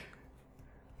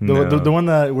 The one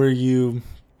that where you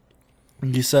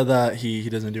said that he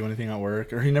doesn't do anything at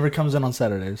work, or he never comes in on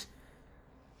Saturdays.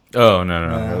 Oh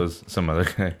no, that was some other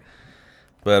guy.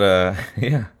 But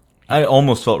yeah, I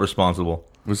almost felt responsible.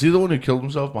 Was he the one who killed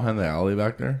himself behind the alley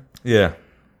back there? Yeah,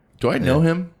 Do I know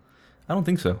him? I don't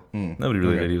think so. Nobody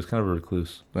really okay. did. He was kind of a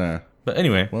recluse. Nah. But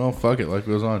anyway, Well, fuck it. Life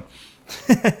goes on.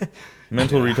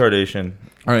 mental retardation.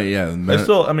 All right, yeah.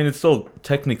 It's still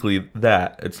technically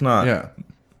that. It's not. Yeah.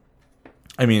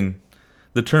 I mean,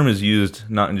 the term is used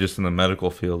not just in the medical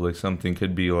field. Like something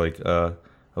could be like, I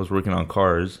was working on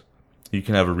cars. You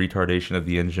can have a retardation of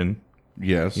the engine.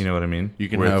 Yes. You know what I mean? You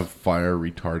can Where have fire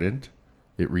retardant.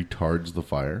 It retards the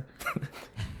fire.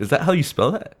 Is that how you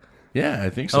spell that? Yeah, I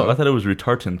think so. Oh, I thought it was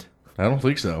retardant. I don't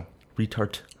think so.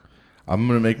 Retard. I'm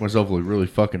going to make myself look really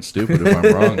fucking stupid if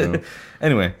I'm wrong, though.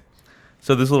 Anyway,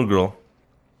 so this little girl,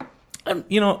 some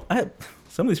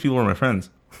of these people are my friends.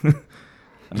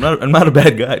 I'm not a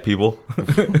bad guy, people.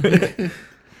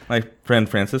 My friend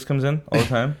Francis comes in all the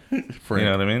time. Frank. You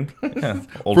know what I mean? Yeah.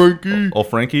 Frankie. Old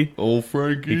Frankie. Old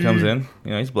Frankie. He comes in.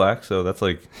 You know, he's black, so that's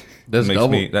like That's makes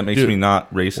me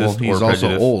not racist Well, or he's prejudiced.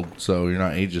 also old, so you're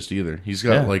not ageist either. He's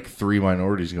got Yeah. like 3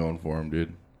 minorities going for him,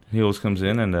 dude. He always comes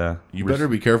in and You better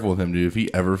be careful with him, dude. If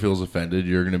he ever feels offended,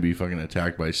 you're going to be fucking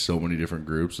attacked by so many different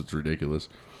groups. It's ridiculous.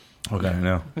 Okay, I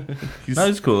know. No,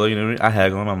 he's cool. You know, I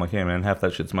haggle him. I'm like, hey man, half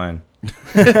that shit's mine.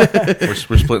 we're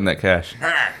splitting that cash.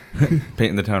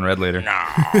 Painting the town red later.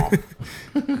 No.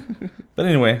 But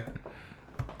anyway,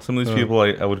 some of these people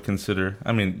I would consider.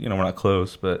 I mean, you know, we're not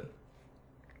close, but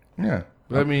Yeah.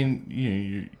 But I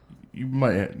mean, you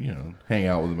might, hang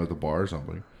out with them at the bar or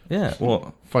something. yeah.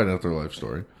 Well, Find out their life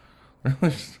story.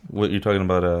 What you're talking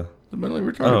about? The mentally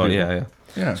retarded Oh, people.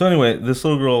 Yeah. So anyway, this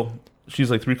little girl, she's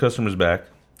like 3 customers back.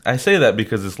 I say that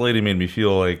because this lady made me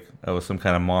feel like I was some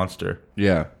kind of monster.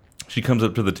 Yeah. She comes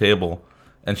up to the table,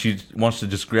 and she wants to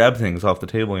just grab things off the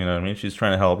table, you know what I mean? She's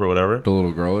trying to help or whatever. The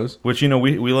little girl is? Which,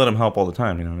 we let them help all the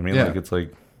time, you know what I mean? Yeah. Like, it's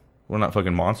like, we're not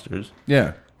fucking monsters.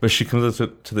 Yeah. But she comes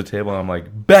up to the table, and I'm like,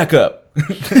 back up!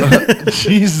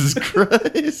 Jesus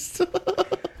Christ.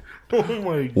 Oh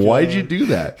my god. Why'd you do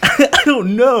that? I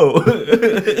don't know.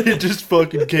 It just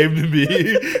fucking came to me.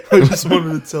 I just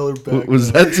wanted to tell her back.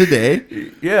 Was that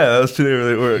today? Yeah, that was today where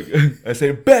they work. I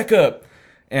say, back up!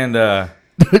 And,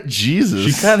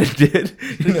 Jesus. she kind of did.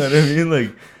 You know what I mean?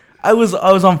 Like, I was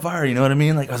on fire, you know what I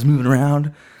mean? Like, I was moving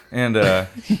around, and, I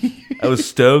was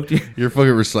stoked. Your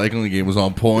fucking recycling game was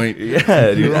on point.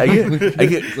 Yeah, dude. I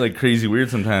get, like, crazy weird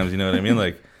sometimes, you know what I mean?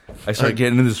 Like, I start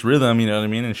getting into this rhythm, you know what I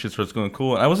mean? And shit starts going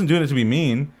cool. And I wasn't doing it to be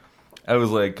mean. I was,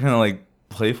 like, kind of, like,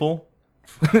 playful.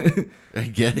 I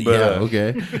get it. But,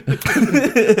 Okay.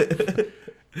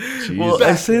 Well,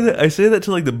 I say that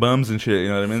to, like, the bums and shit, you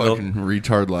know what I mean? Fucking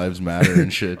retard lives matter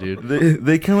and shit, dude.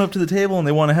 They come up to the table and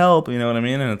they want to help, you know what I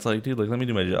mean? And it's like, dude, like, let me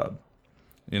do my job.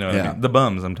 You know what I mean? The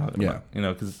bums I'm talking about. You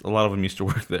know, because a lot of them used to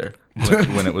work there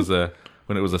when it was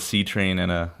a C train and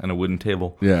a wooden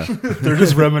table. Yeah. They're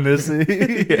just reminiscing.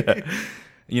 Yeah.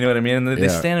 You know what I mean? And they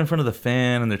stand in front of the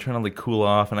fan and they're trying to, like, cool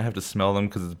off, and I have to smell them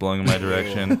because it's blowing in my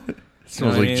direction.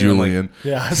 Smells like Julian.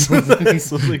 Yeah, it smells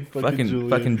like fucking Julian.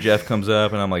 Fucking Jeff comes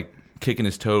up and I'm like kicking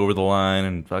his toe over the line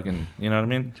and fucking, you know what I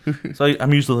mean? So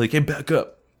I'm usually like, hey, back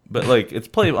up. But, like, it's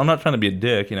play. I'm not trying to be a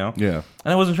dick, you know? Yeah.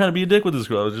 And I wasn't trying to be a dick with this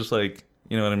girl. I was just like,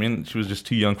 you know what I mean? She was just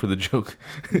too young for the joke.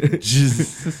 I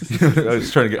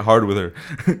was trying to get hard with her.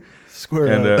 Square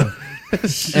And up.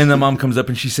 and the mom comes up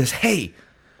and she says, hey.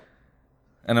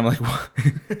 And I'm like,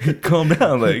 what? Calm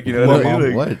down. Like, you know what I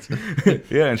mean? Like,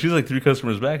 What? yeah, and she's like 3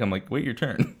 customers back. I'm like, wait your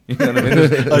turn. You know what I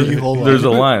mean? You hold on. There's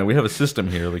a line. We have a system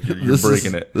here. Like, you're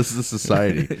breaking it. This is a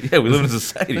society. Yeah, we live in a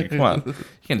society. Come on. You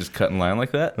can't just cut in line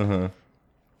like that. Uh-huh.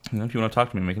 You know, if you want to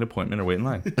talk to me, make an appointment or wait in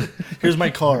line. Here's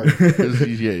my card.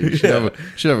 Yeah, you should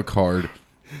have a card.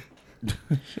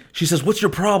 She says, what's your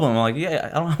problem? I'm like,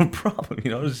 yeah, I don't have a problem. You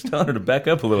know, I was just telling her to back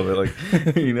up a little bit.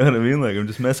 Like, you know what I mean? Like, I'm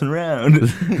just messing around.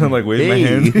 I'm like, waving my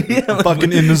hand. Yeah, I'm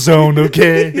Fucking in the zone,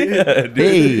 okay? yeah,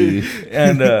 dude.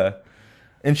 Hey.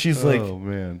 And she's like, oh,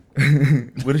 man.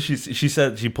 what did she say? She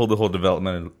said she pulled the whole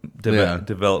developmentally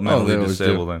that was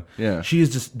disabled then. Yeah. She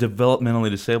is just developmentally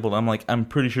disabled. I'm like, I'm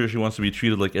pretty sure she wants to be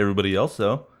treated like everybody else,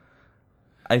 though.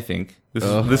 I think.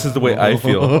 This is the way I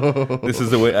feel. This is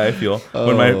the way I feel.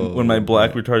 When my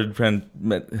black retarded friend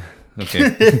met.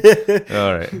 Okay.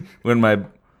 All right. When my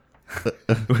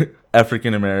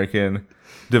African American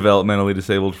developmentally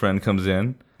disabled friend comes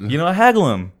in, you know, I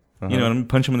haggle him. You know, I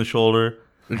punch him in the shoulder.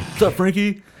 What's up,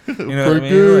 Frankie? You know what I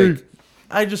mean? Like,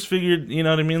 I just figured, you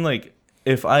know what I mean? Like,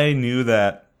 if I knew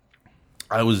that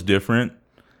I was different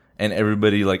and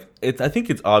everybody, like, I think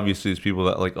it's obvious to these people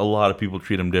that, like, a lot of people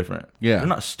treat them different. Yeah. They're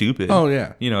not stupid. Oh,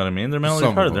 yeah. You know what I mean? They're mentally Some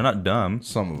of retarded. them. They're not dumb.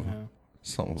 Some of them.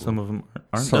 Some of them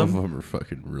aren't Some dumb. of them are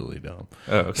fucking really dumb.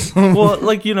 Oh, okay. Well,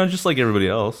 like, you know, just like everybody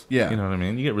else. Yeah. You know what I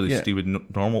mean? You get really stupid,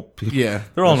 normal people. Yeah.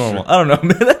 They're all normal. I don't know,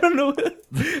 man. I don't know.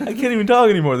 I can't even talk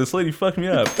anymore. This lady fucked me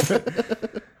up.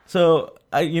 So,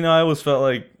 I always felt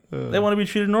like they want to be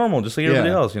treated normal, just like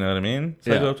everybody else. You know what I mean?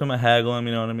 So I go up to them, I haggle them.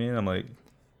 You know what I mean? I'm like,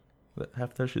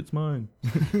 half that shit's mine.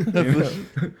 You know?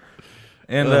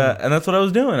 And that's what I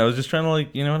was doing. I was just trying to, like,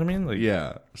 you know what I mean? Like,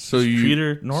 Yeah. So you treat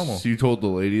her normal. So you told the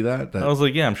lady that? I was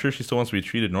like, yeah, I'm sure she still wants to be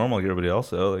treated normal like everybody else,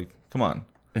 though. Like, come on.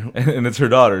 And it's her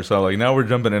daughter, so, like, now we're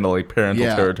jumping into, like, parental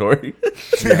territory.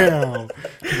 Damn.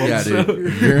 Yeah,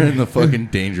 dude. You're in the fucking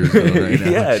danger zone right now.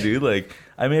 Yeah, dude. Like,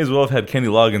 I may as well have had Kenny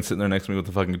Loggins sitting there next to me with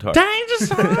the fucking guitar. Danger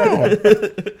zone!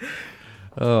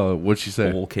 Oh, what'd she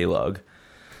say? Old K-Log.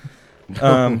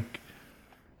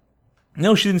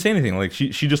 No, she didn't say anything. Like, she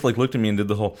just, like, looked at me and did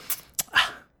the whole...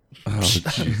 Oh,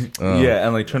 jeez. Yeah,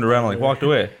 and, like, turned around and, like, walked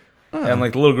away. And,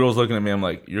 like, the little girl's looking at me. I'm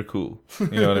like, you're cool. You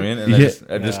know what I mean? And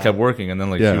I just kept working. And then,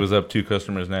 like, she was up 2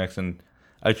 customers next, and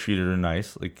I treated her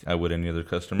nice, like I would any other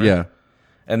customer. Yeah.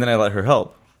 And then I let her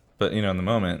help. But, you know, in the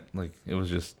moment, like, it was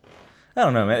just... I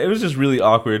don't know, man. It was just really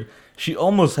awkward. She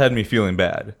almost had me feeling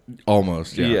bad.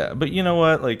 Almost, yeah. Yeah, but you know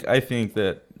what? Like, I think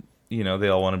that, you know, they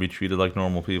all want to be treated like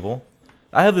normal people.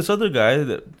 I have this other guy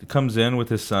that comes in with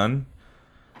his son,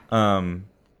 and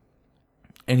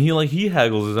he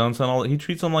haggles his own son. He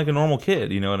treats him like a normal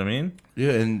kid. You know what I mean?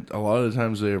 Yeah, and a lot of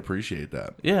times they appreciate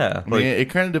that. Yeah. I mean, it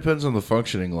kind of depends on the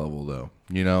functioning level, though.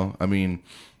 You know? I mean,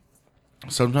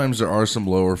 sometimes there are some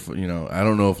lower, you know, I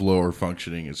don't know if lower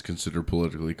functioning is considered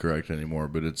politically correct anymore,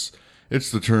 but it's It's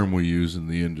the term we use in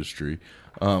the industry.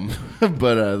 But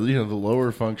the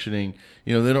lower functioning,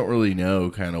 they don't really know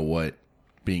kind of what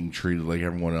being treated like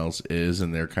everyone else is,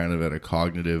 and they're kind of at a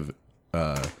cognitive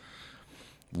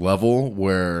level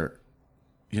where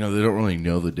they don't really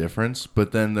know the difference.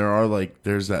 But then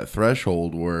there's that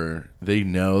threshold where they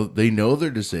know they're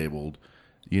disabled,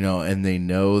 and they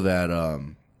know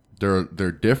that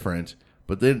they're different,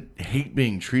 but they hate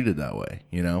being treated that way,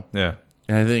 Yeah.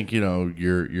 And I think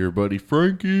your buddy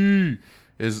Frankie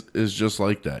is just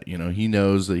like that. He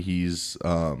knows that he's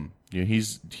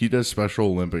he does Special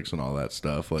Olympics and all that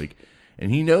stuff, and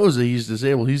he knows that he's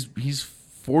disabled. He's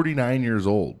 49 years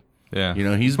old. Yeah.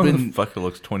 He's been fucker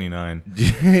looks 29.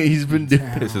 He's been doing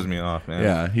Pisses me off, man.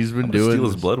 Yeah, he's been I'm doing steal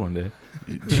his blood one day.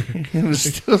 Steal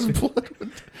his blood.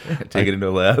 Take it into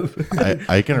a lab.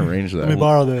 I can arrange that. Let me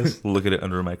borrow this. Look at it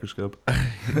under a microscope.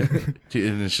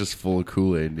 Dude, and it's just full of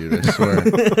Kool-Aid, dude. I swear,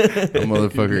 that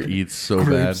motherfucker eats so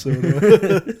bad.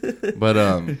 But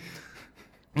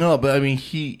no, but I mean,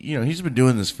 he's been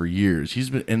doing this for years. He's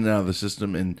been in and out of the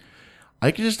system, and I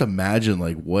can just imagine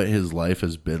what his life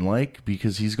has been like,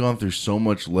 because he's gone through so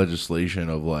much legislation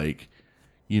of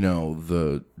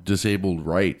the disabled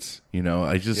rights.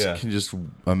 I just can just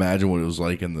imagine what it was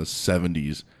like in the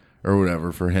 70s or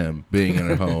whatever for him being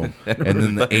in a home, and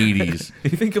then the 80s.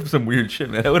 You think of some weird shit,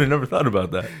 man. I would have never thought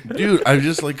about that, dude. I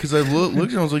just because I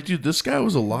looked and I was like, dude, this guy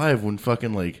was alive when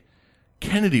fucking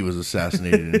Kennedy was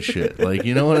assassinated and shit.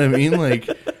 You know what I mean?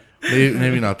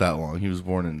 Maybe not that long. He was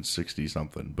born in 60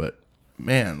 something, but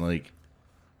man,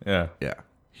 yeah.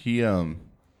 He's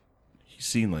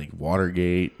seen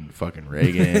Watergate and fucking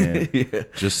Reagan. Yeah.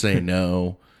 Just Say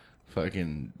No,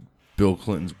 fucking Bill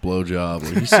Clinton's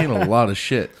blowjob. He's seen a lot of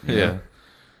shit. Yeah.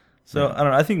 So I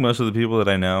don't know. I think most of the people that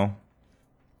I know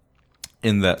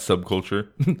in that subculture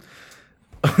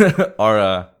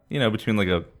are between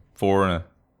a 4 and a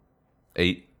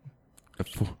 8.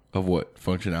 Of what?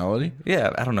 Functionality?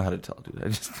 Yeah, I don't know how to tell, dude.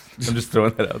 I'm just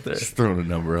throwing that out there. Just throwing a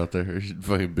number out there. You're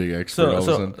fucking big expert all of a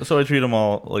sudden. So I treat them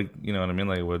all you know what I mean,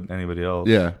 like I would anybody else.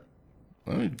 Yeah.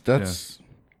 I mean, that's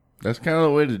kind of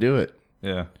the way to do it.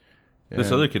 Yeah. This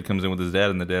other kid comes in with his dad,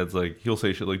 and the dad's he'll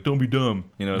say shit like, "Don't be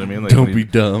dumb," you know what I mean? Don't be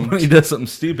dumb. When he does something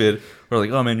stupid, we're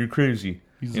like, "Oh man, you're crazy."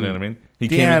 You know what I mean?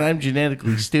 Dad, I'm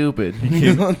genetically stupid.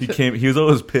 He was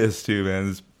always pissed too, man.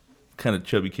 This kind of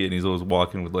chubby kid, and he's always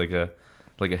walking with a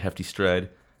hefty stride.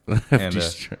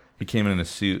 He came in a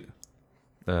suit.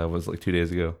 Was 2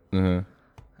 days ago, and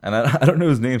I don't know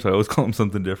his name, so I always call him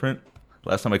something different.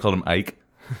 Last time I called him Ike.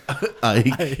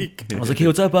 Ike. I was like, "Hey,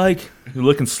 what's up, Ike? You're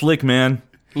looking slick, man."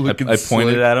 I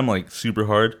pointed at him super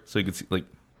hard so he could see you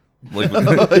know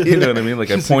what I mean? I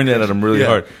pointed at him really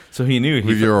hard, so he knew.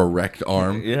 With your erect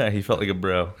arm. Yeah, he felt like a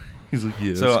bro. He's like,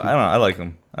 yeah. So I don't know. I like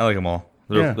them. I like them all.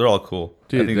 They're all cool.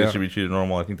 Dude, I think they should be treated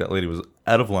normal. I think that lady was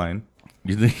out of line.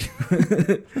 You think?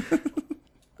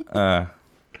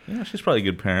 She's probably a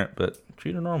good parent, but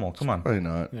treat her normal. Come on. Probably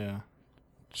not. Yeah.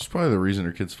 She's probably the reason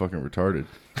her kid's fucking retarded.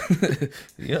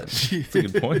 Yeah, that's a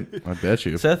good point. I bet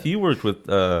you. Seth, you worked with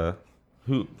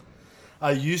who?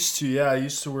 I used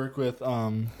to work with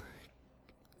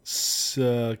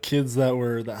kids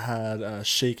that had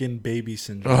shaken baby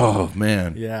syndrome. Oh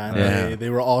man. Yeah, and they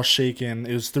were all shaken.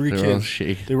 It was 3 kids.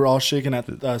 They were all shaken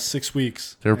at 6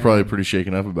 weeks. They were probably pretty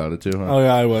shaken up about it too, huh? Oh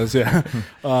yeah, I was. Yeah.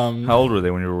 How old were they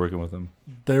when you were working with them?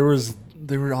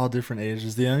 They were all different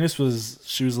ages. The youngest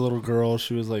she was a little girl.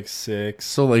 She was 6.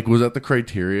 So was that the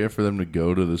criteria for them to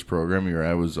go to this program?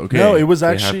 I was okay. No, it was they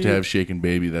actually have to have shaken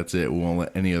baby. That's it. We won't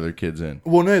let any other kids in.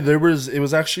 Well, no, it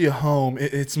was actually a home.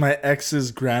 It's my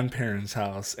ex's grandparents'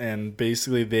 house, and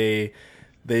basically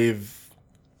they've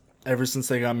ever since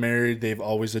they got married, they've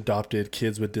always adopted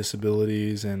kids with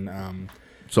disabilities and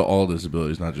So all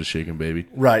disabilities, not just shaken baby.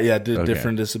 Right? Yeah,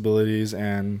 different disabilities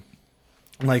and.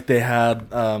 They had,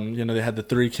 they had the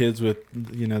 3 kids with,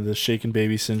 the shaken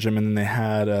baby syndrome, and then they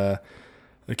had a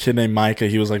kid named Micah.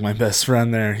 He was my best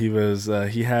friend there.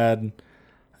 He had,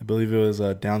 I believe it was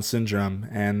Down syndrome,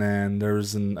 and then there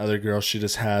was another girl. She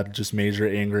just had major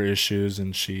anger issues,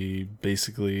 and she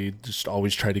basically just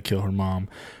always tried to kill her mom.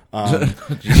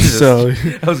 So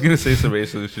I was gonna say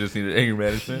basically she just needed anger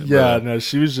management. Yeah, no,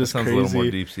 she was just sounds crazy. A little more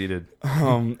deep seated.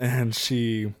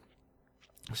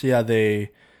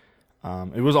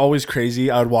 And it was always crazy.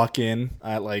 I would walk in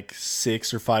at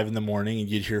 6 or 5 in the morning, and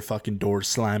you'd hear fucking doors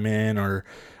slamming or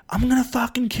 "I'm gonna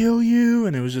fucking kill you,"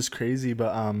 and it was just crazy.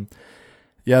 But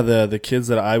the kids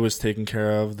that I was taking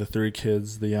care of, the 3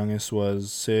 kids, the youngest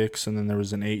was 6, and then there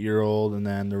was an 8-year-old, and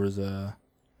then there was a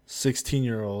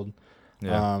 16-year-old.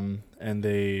 Yeah. And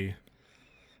they,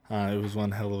 It was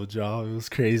one hell of a job. It was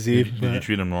crazy. Did you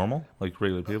treat them normal, like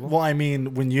regular people? Well, I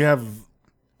mean, when you have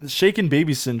shaken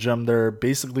baby syndrome, their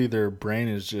brain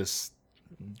is just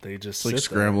it's like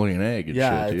scrambling an egg and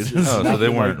shit, dude. So they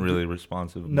weren't really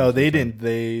responsive. No, they didn't.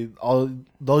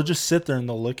 They'll just sit there and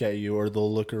they'll look at you or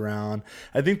they'll look around.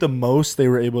 I think the most they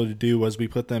were able to do was we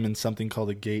put them in something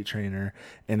called a gait trainer,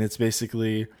 and it's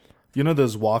basically, you know,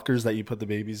 those walkers that you put the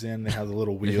babies in. They have the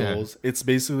little wheels. Yeah. It's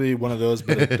basically one of those,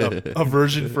 but a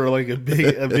version for like a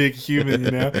big human,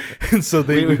 you know. And so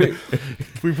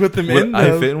we put them in.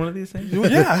 I fit in one of these things.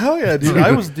 Yeah, hell yeah, dude.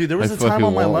 There was a time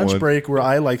on my lunch break where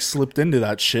I like slipped into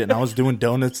that shit, and I was doing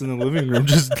donuts in the living room.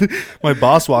 Just my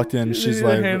boss walked in. She's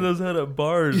like, hand those out at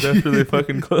bars after they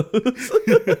fucking close.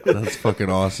 That's fucking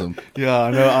awesome. Yeah,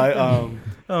 I know.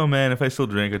 Oh man, if I still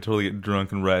drank, I'd totally get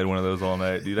drunk and ride one of those all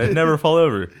night, dude. I'd never fall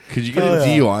over. Could you get a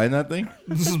DUI in that thing?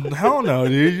 Hell no,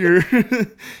 dude.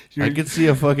 I could see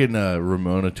a fucking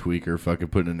Ramona tweaker fucking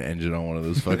putting an engine on one of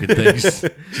those fucking things.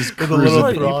 Just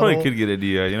cruising. You probably could get a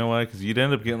DUI. You know why? Because you'd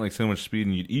end up getting like so much speed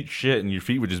and you'd eat shit and your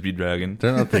feet would just be dragging.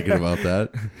 They're not thinking about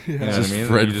that. You know just what I mean?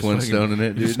 Fred Flintstone in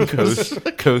it, dude.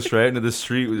 Just coast right into the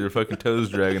street with your fucking toes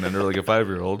dragging under like a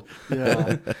 5-year-old.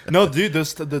 Yeah. No, dude,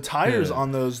 the tires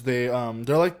on those, they're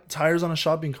like tires on a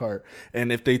shopping cart.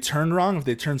 And if they turn wrong, if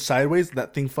they turn sideways,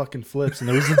 that thing fucking flips. And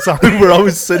there was a time where I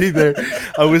was sitting there,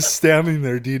 I was standing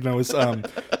there, dude, and I was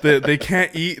they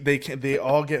can't eat. They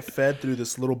all get fed through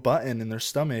this little button in their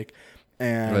stomach,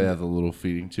 and the little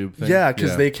feeding tube thing. Yeah,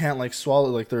 because they can't like swallow.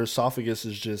 Like their esophagus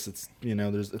is just it's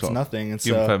nothing. And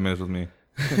give them 5 minutes with me.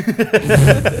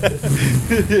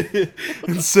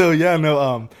 And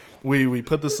so we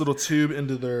put this little tube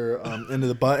into their into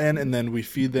the button, and then we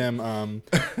feed them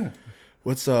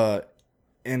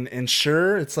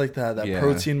Ensure, it's like that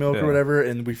protein milk or whatever,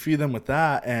 and we feed them with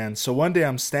that. And so one day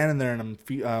I'm standing there and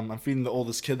I'm feeding the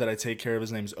oldest kid that I take care of.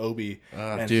 His name's Obi.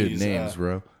 Dude, names,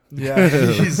 bro. Yeah,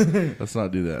 let's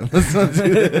not do that. Let's not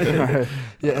do that. Right.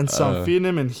 Yeah, and so I'm feeding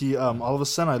him, and he all of a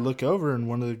sudden I look over, and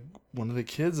one of the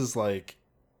kids is like,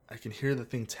 I can hear the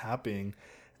thing tapping,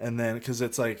 and then because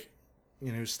it's like,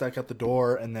 you know, stuck at the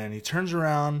door, and then he turns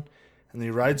around and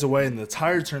he rides away, and the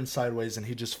tire turns sideways, and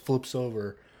he just flips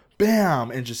over. Bam,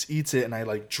 and just eats it, and I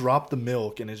like drop the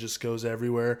milk, and it just goes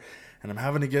everywhere, and I'm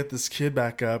having to get this kid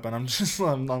back up, and I'm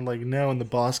like, no, and the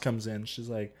boss comes in, she's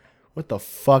like, what the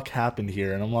fuck happened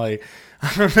here? And I'm like,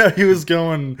 I don't know, he was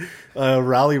going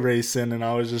rally racing, and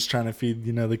I was just trying to feed,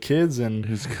 you know, the kids, and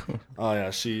oh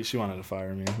yeah, she wanted to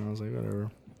fire me, and I was like,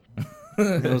 whatever.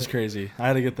 It was crazy. I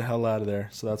had to get the hell out of there,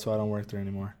 so that's why I don't work there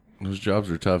anymore. Those jobs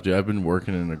are tough, dude. I've been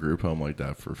working in a group home like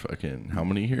that for fucking how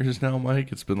many years now,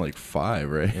 Mike? It's been like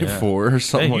 5, right? Yeah. 4 or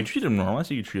something. Hey, you treat them normal. I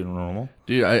see you treat them normal.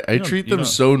 Dude, I treat them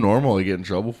so normal I get in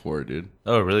trouble for it, dude.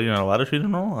 Oh, really? You're not allowed to treat them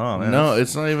normal? Oh, man. No,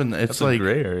 it's not even. It's that's like a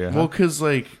gray area. Well, because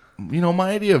like, you know, my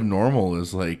idea of normal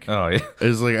is like,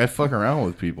 is like I fuck around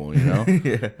with people, you know?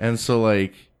 Yeah. And so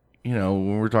like, you know,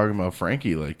 when we're talking about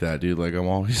Frankie like that, dude, like I'm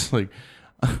always like,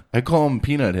 I call him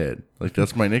Peanut Head. Like,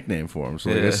 that's my nickname for him. So,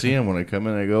 like, I see him when I come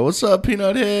in, I go, what's up,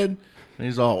 Peanut Head? And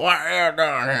he's all, what are you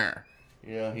doing here?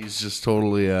 You know, he's just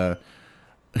totally,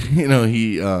 you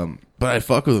know, but I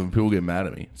fuck with him. People get mad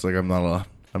at me. It's like I'm not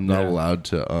allowed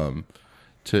to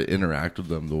interact with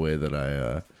them the way that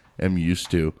I am used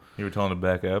to. You were telling him to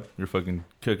back up. You're fucking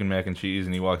cooking mac and cheese,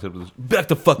 and he walks up to this, back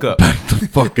the fuck up. Back the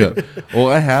fuck up. Well,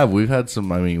 I have. We've had some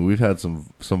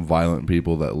violent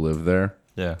people that live there.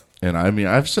 Yeah. And I mean,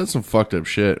 I've said some fucked up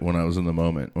shit when I was in the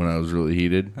moment, when I was really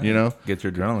heated, you know? Get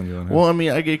your adrenaline going. Huh? Well, I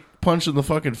mean, I get punched in the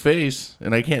fucking face,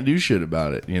 and I can't do shit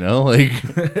about it, you know? Like,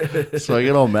 so I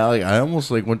get all mad. Like, I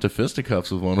almost, like, went to fisticuffs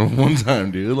with one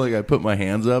time, dude. Like, I put my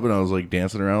hands up, and I was, like,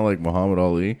 dancing around like Muhammad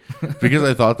Ali, because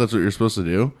I thought that's what you're supposed to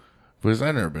do. Because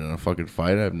I've never been in a fucking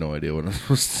fight. I have no idea what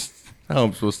how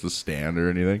I'm supposed to stand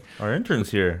or anything. Our intern's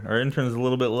here. Our intern's a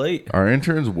little bit late. Our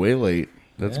intern's way late.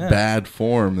 That's bad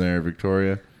form there,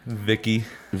 Victoria. Vicky.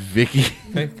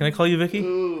 Can I call you Vicky?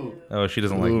 Ooh. Oh, she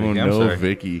doesn't like Vicky. I'm sorry.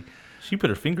 Vicky. She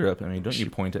put her finger up at me. Don't you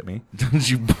point at me? Don't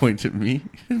you point at me?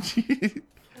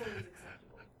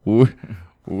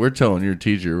 We're telling your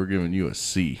teacher we're giving you a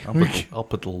C. I'll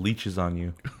put the leeches on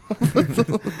you.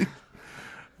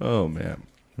 Oh man.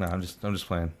 No, I'm just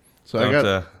playing.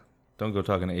 So don't go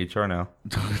talking to HR now.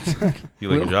 You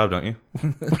like your job, don't you?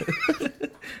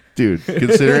 Dude,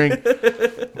 considering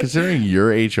your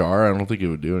HR, I don't think it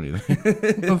would do anything.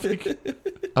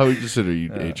 I would consider you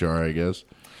HR, I guess.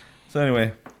 So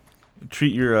anyway,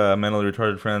 treat your mentally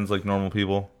retarded friends like normal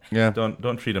people. Yeah.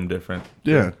 Don't treat them different.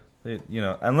 Yeah. You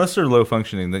know, unless they're low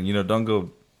functioning, then don't go.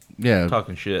 Yeah.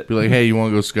 Talking shit. Be like, hey, you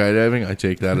want to go skydiving? I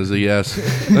take that as a yes.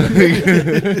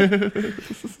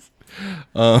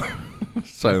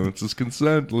 Silence is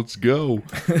consent. Let's go.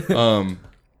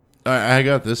 I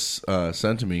got this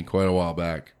sent to me quite a while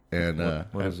back, and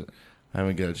what is it? I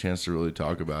haven't got a chance to really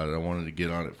talk about it. I wanted to get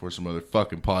on it before some other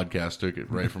fucking podcast took it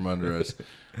right from under us.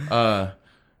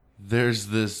 There's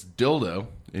this dildo,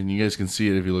 and you guys can see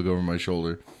it if you look over my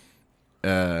shoulder.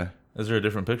 Is there a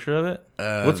different picture of it?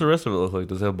 What's the rest of it look like?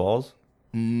 Does it have balls?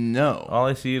 No. All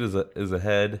I see is a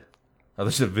head. Oh,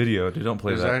 there's a video. Dude, don't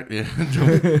play that.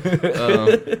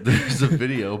 There's a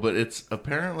video, but it's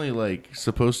apparently like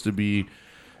supposed to be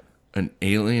an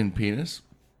alien penis.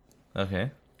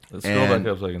 Okay. Let's scroll back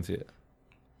up so I can see it.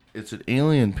 It's an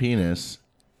alien penis,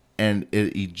 and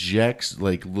it ejects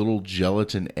like little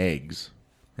gelatin eggs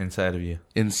Inside of you.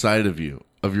 inside of you,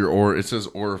 of your it says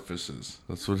orifices.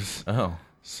 That's what it's. Oh.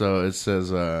 So it says,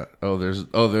 there they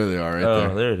are right there.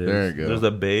 Oh, there it is. There you go. There's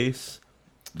a base.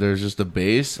 There's just a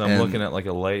base. So I'm looking at like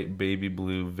a light baby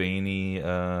blue veiny,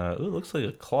 it looks like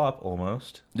a clop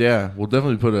almost. Yeah, we'll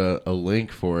definitely put a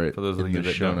link for it. For those of in you the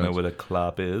that show don't know notes. what a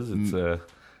clop is, it's do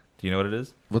you know what it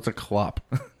is? What's a clop?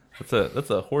 That's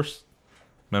a horse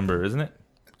member, isn't it?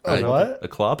 A what? A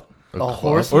clop? A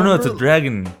horse? Or no, it's a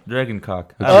member? dragon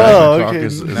cock. Oh, Dragon cock okay.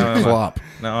 is No, a clop.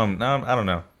 No, I don't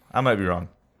know. I might be wrong.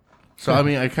 So I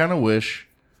mean, I kind of wish.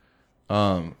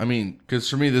 Because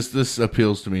for me, this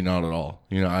appeals to me not at all.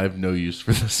 You know, I have no use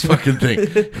for this fucking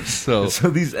thing. So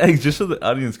these eggs, just so the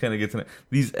audience kind of gets in it,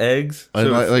 these eggs. And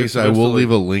So like I it's said, I supposed will to,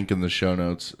 leave a link in the show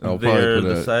notes. I'll probably they're put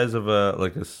the size of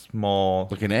a small,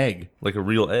 like an egg. like a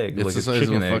real egg, It's like the a size of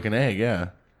chicken a egg. fucking egg, yeah.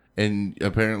 And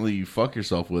apparently you fuck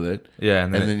yourself with it. Yeah,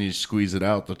 and then you squeeze it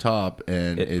out the top,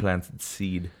 and it plants its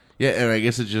seed. Yeah, and I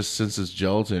guess it just, since it's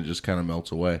gelatin, it just kind of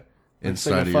melts away It's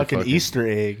inside like a of your fucking Easter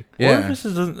egg. Yeah,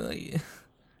 Orifices doesn't.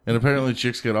 and apparently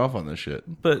chicks get off on this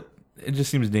shit. But it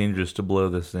just seems dangerous to blow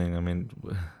this thing. I mean,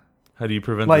 how do you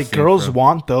prevent? Like this thing girls from-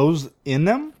 want those in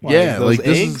them? Yeah, those like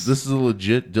this eggs? is a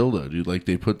legit dildo, dude. Like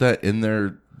they put that in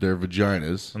their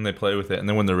vaginas. And they play with it, and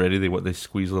then when they're ready, they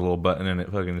squeeze a little button, and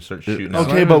it fucking starts shooting out.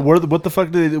 Okay, but what the fuck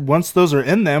do they? Once those are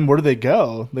in them, where do they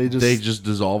go? They just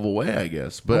dissolve away, I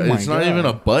guess. But Oh my it's not God. even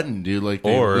a button, dude. Like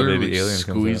they Or a literally baby alien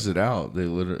comes squeeze it out. They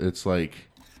literally, it's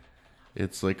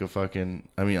like a fucking.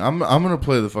 I mean, I'm gonna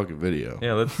play the fucking video.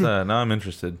 Yeah, let's. Now I'm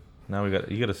interested. Now you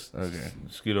gotta Okay.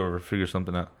 scoot over, figure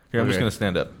something out. Here, I'm just Okay. gonna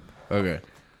stand up. Okay.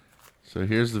 So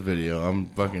here's the video. I'm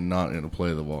fucking not gonna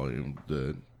play the volume.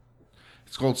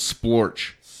 It's called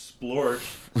Splorch. Splorch.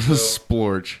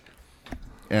 Splorch.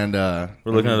 And We're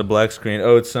looking at a black screen.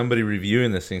 Oh, it's somebody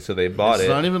reviewing this thing, so they bought it's it.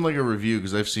 not even like a review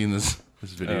because I've seen this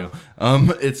video.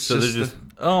 It's so just, they're just.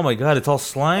 Oh my god, it's all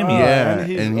slimy. yeah, and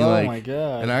he's- and he oh like, my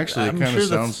God. and actually I'm it kind sure of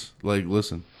that's- sounds like,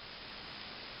 listen.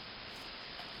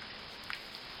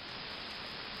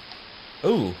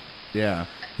 Ooh, Yeah.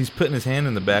 he's putting his hand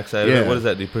in the backside of Yeah. it. What does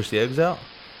that do? Push the eggs out?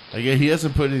 Like he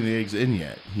hasn't put any of the eggs in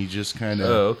yet. He just kind of.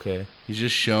 Oh, okay. He's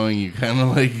just showing you kind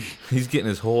of like. He's getting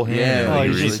his whole hand Yeah, in oh, the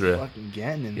he's just urethra. fucking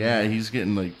getting in Yeah, there. he's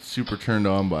getting like super turned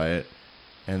on by it,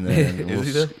 and then Is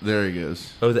he though? there he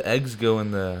goes Oh, the eggs go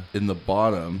in the. in the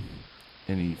bottom,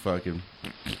 and he fucking.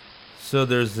 So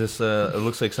there's this. It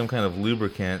looks like some kind of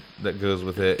lubricant that goes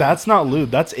with it. That's not lube.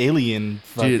 That's alien.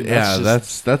 Fucking, Dude, yeah,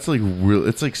 just, that's like real.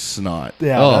 It's like snot.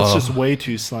 yeah. That's Oh. just way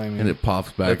too slimy. and it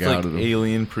pops back That's out like of him.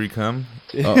 alien pre-cum.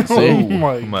 Oh, see? oh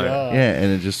my My- god. Yeah,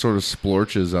 and it just sort of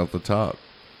splorches out the top.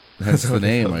 That's the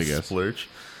name, I guess. Splurch.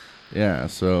 Yeah.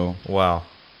 So. Wow.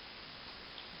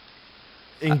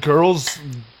 And girls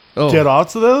Oh. get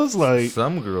off to those like.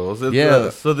 Some girls. Yeah,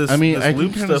 So this. I mean, this I can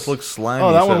lube kinda stuff looks slimy.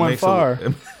 Oh, that so one it went makes far.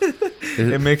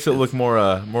 It makes it look more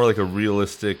like a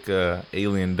realistic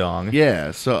alien dong.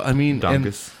 Yeah. So I mean, and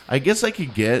Donkus. I guess I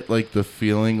could get like the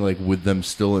feeling like with them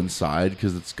still inside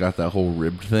because it's got that whole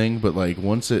ribbed thing. But like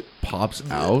once it pops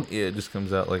out, Yeah, it just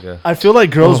comes out like a. I feel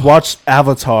like girls Oh. watch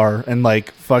Avatar and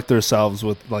like fuck themselves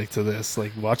with like to this,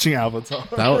 like watching Avatar.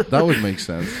 that would make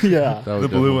sense. Yeah. That would The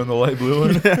blue one, the light blue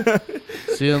one. definitely-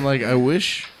 See, and like I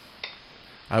wish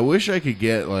I could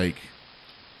get like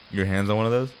Your hands on one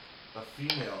of those?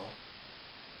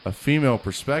 a female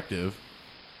perspective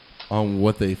on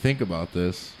what they think about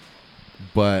this,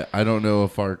 but I don't know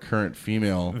if our current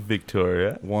female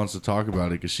Victoria. wants to talk about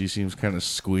it because she seems kind of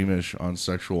squeamish on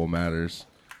sexual matters.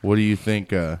 What do you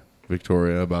think,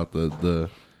 Victoria, about the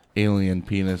alien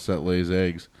penis that lays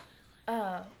eggs?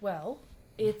 Well,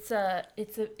 it's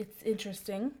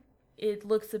interesting. It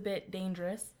looks a bit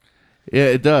dangerous. Yeah,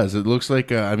 it does. It looks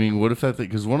like I mean, what if that thing?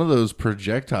 Because one of those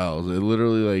projectiles, it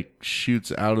literally like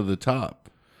shoots out of the top.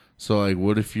 So like,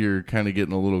 what if you're kind of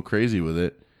getting a little crazy with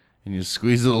it, and you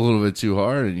squeeze it a little bit too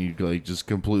hard, and you like just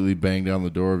completely bang down the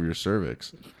door of your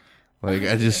cervix? Like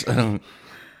I don't.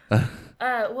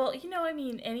 Well, I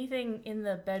mean, anything in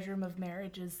the bedroom of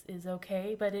marriage is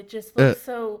okay, but it just looks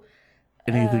so...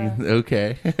 Anything...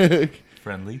 Okay.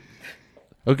 Friendly.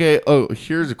 Okay,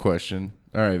 here's a question.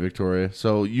 All right, Victoria.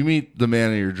 So you meet the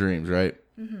man of your dreams, right?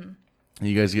 Mm-hmm.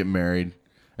 You guys get married.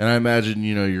 And I imagine,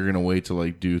 you're going to wait to,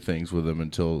 do things with him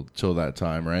until that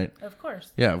time, right? Of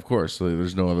course. Yeah, of course. So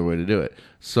there's no other way to do it.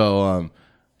 So,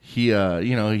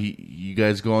 you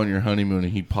guys go on your honeymoon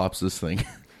and he pops this thing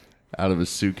out of his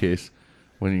suitcase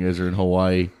when you guys are in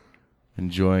Hawaii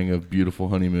enjoying a beautiful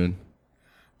honeymoon.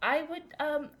 I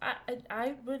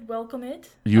would welcome it.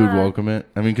 You would welcome it?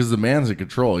 I mean, because the man's in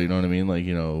control, you know what I mean?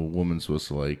 A woman's supposed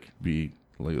to, be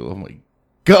oh my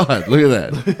God, look at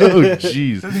that. Oh,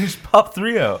 jeez. You just pop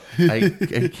 3 out. I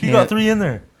can't. You got 3 in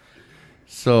there.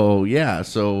 So, yeah.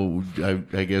 So,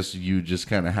 I guess you just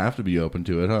kind of have to be open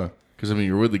to it, huh? Because,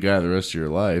 you're with the guy the rest of your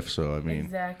life, so,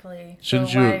 Exactly.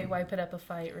 Shouldn't why put up a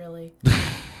fight, really?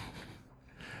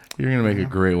 You're going to make a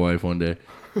great wife one day.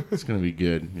 It's going to be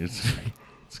good.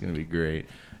 It's going to be great.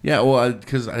 Yeah, well,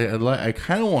 because I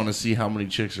kind of want to see how many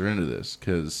chicks are into this,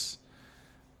 because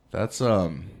that's,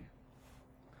 I'm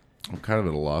kind of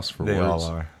at a loss for words. They all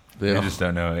are. They just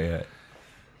don't know it yet.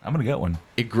 I'm going to get one.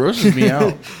 It grosses me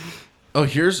out.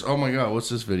 Oh my God, what's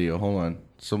this video? Hold on.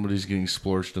 Somebody's getting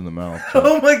splorched in the mouth.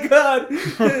 Oh my God.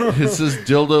 It says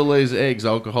dildo lays eggs,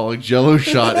 alcoholic jello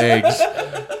shot eggs.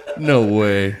 No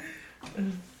way.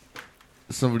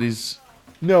 Somebody's...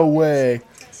 No way.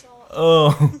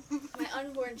 Oh. My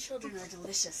unborn children are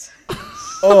delicious.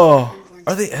 Oh.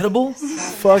 Are they edible?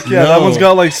 Fuck yeah, that one's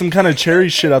got some kind of cherry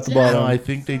shit at the bottom. No, I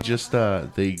think they just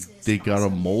they got a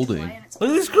molding. Look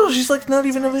at this girl, she's not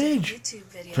even of age.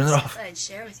 Turn it off. I'd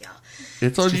share with y'all.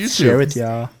 It's on YouTube. Share with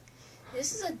y'all.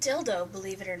 This is a dildo,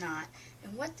 believe it or not.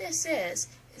 And what this is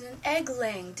an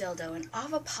egg-laying dildo, an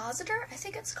ovipositor, I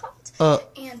think it's called.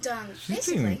 And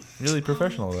basically, really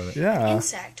professional about it. Yeah. An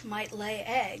insect might lay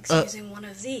eggs using one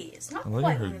of these. Not Look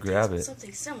quite at her one of grab these, it. but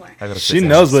something similar. She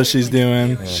knows what she's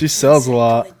doing. Yeah. She sells a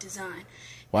lot. Design.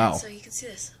 Wow. And so you can see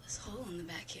this hole in the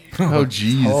back here. Oh,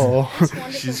 jeez. Oh.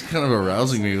 She's kind of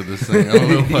arousing me with this thing. I don't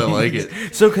know if I like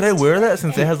it. So could I wear that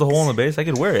since it has the hole in the base? I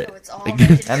could wear it. So it's all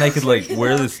ready to And I go. could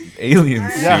wear this alien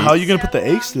suit. Yeah, how are you going to put the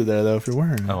eggs through there, though, if you're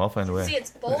wearing it? Oh, I'll find a way. See,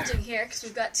 it's bulging here because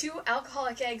we've got 2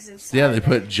 alcoholic eggs inside. Yeah, they of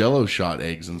put it. jello shot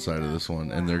eggs inside of this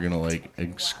one, and they're going to,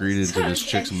 excrete it into this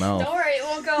chick's mouth. Don't worry, it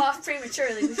won't go off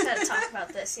prematurely. We've had to talk about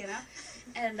this,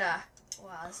 And,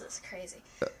 wow, this is crazy.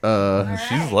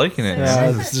 She's liking it.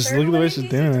 Yeah, So just third look at the way one, she's do you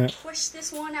doing think it. to push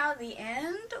this one out the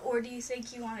end, or do you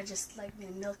think you want to just me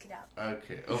to milk it out?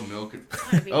 Okay. Oh, milk it. I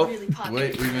want to be really popular.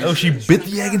 Wait, we missed Oh, she it. bit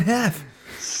the egg in half.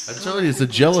 I told you, it's a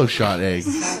jello shot egg.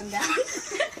 Calm down.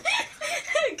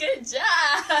 Good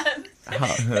job.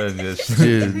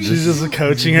 Dude, She's just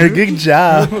coaching her. Good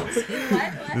job. What?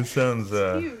 This sounds,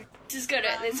 Just go to.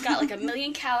 It's got 1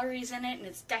 million calories in it, and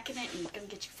it's decadent and gonna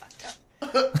get you fucked up.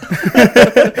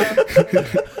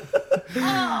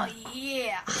 Oh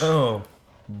yeah. oh,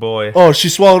 boy. Oh, she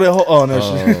swallowed it whole. Oh, no.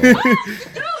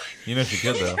 You know she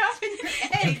could, though.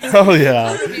 Hey, Oh,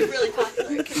 yeah. I'm gonna be really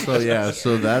popular. So yeah,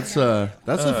 so that's a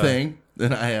thing.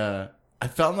 And I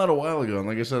found that a while ago, and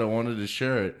like I said, I wanted to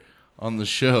share it on the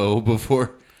show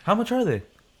before. How much are they?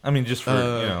 I mean, just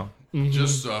for,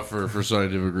 Just for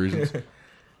scientific reasons.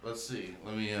 Let's see.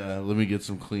 Let me get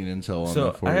some clean intel on So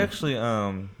that for I you. actually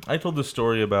I told the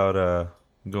story about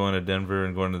going to Denver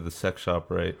and going to the sex shop,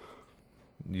 right?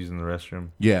 Using the restroom.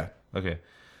 Yeah. Okay.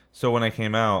 So when I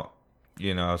came out,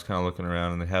 I was kind of looking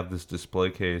around, and they have this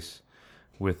display case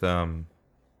with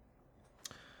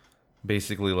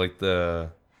basically the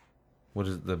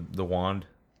wand.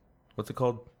 What's it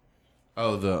called?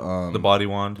 Oh, the body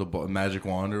wand. the magic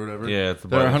wand or whatever. Yeah, it's the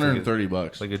They're body-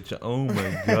 $130. Oh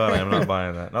my god, I'm not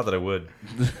buying that. Not that I would.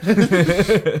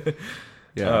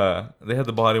 Yeah. They had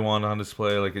the body wand on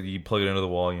display, you plug it into the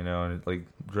wall, and it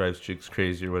drives chicks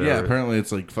crazy or whatever. Yeah, apparently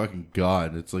it's like fucking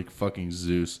God. It's like fucking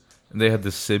Zeus. And they had the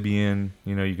Sibian,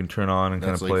 you can turn on and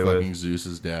kind That's of like play fucking with.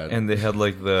 Zeus's dad. And they had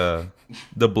the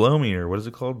blow meter. What is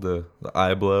it called? The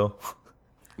eye blow.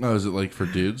 Oh, is it like for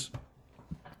dudes?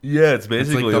 Yeah, it's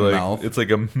basically the mouth. it's like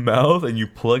a mouth, and you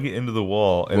plug it into the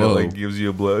wall, and Whoa. it gives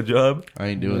you a blowjob. I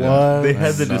ain't doing What? that. They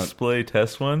had I'm the not- display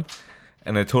test one,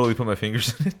 and I totally put my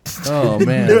fingers in it. Oh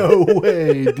man. No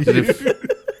way, dude.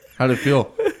 How'd it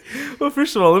feel? Well,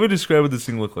 first of all, let me describe what this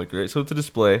thing looked like, right? So it's a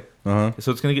display, Uh huh.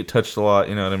 so it's gonna get touched a lot.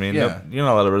 You know what I mean? Yeah. Nope, you're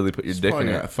not allowed to really put your dick in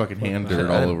Got it. fucking hand dirt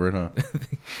all over it, huh?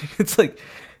 It's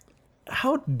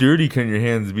how dirty can your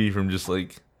hands be from just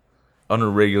on a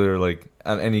regular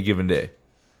on any given day?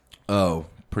 Oh,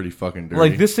 pretty fucking dirty.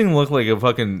 Like, this thing looked like a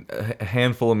fucking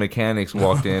handful of mechanics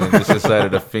walked in and just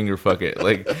decided to finger fuck it,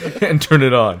 like, and turn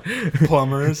it on.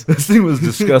 Plumbers. This thing was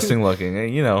disgusting looking.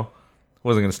 And,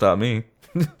 wasn't gonna stop me.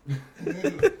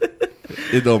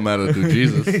 It don't matter to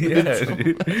Jesus. Yeah,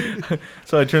 dude.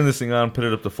 So I turned this thing on, put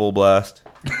it up to full blast,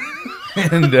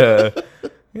 and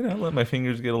let my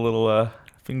fingers get a little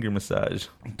finger massage.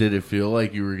 Did it feel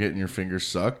like you were getting your fingers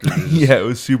sucked? Or just... Yeah, it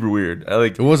was super weird.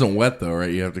 It wasn't wet though,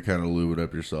 right? You have to kind of lube it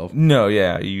up yourself. No,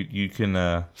 yeah, you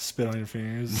can spit on your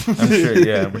fingers.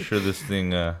 I'm sure this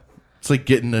thing. It's like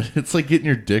getting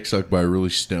your dick sucked by a really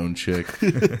stoned chick.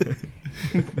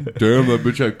 Damn, that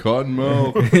bitch had cotton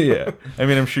mouth. Yeah, I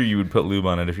mean, I'm sure you would put lube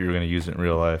on it if you were going to use it in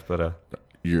real life, but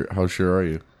how sure are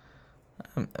you?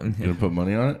 You gonna put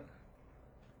money on it?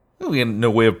 We have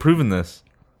no way of proving this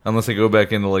unless I go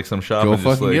back into like some shop. Go and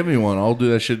fucking just, like, give me one. I'll do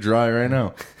that shit dry right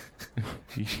now.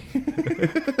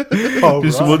 We'll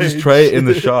just try it in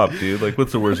the shop, dude. Like,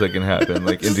 what's the worst that can happen?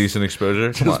 Like, indecent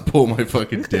exposure? Come on. Pull my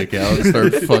fucking dick out and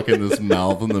start fucking this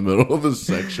mouth in the middle of a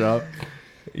sex shop.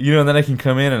 And then I can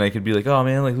come in and I could be like, oh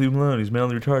man, like, leave him alone. He's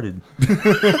mentally retarded.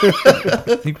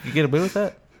 Think you could get away with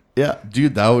that? Yeah,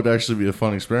 dude, that would actually be a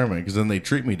fun experiment because then they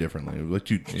treat me differently. Like,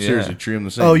 you seriously treat them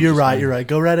the same. Oh, you're right.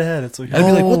 Go right ahead. It's like, I'd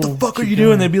be like, what the fuck are you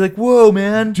doing? They'd be like, whoa,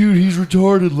 man. Dude, he's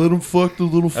retarded. Let him fuck the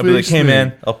little face. I'd be like, hey,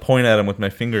 man. I'll point at him with my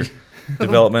finger.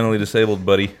 Developmentally disabled,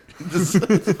 buddy.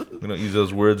 We don't use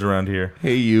those words around here.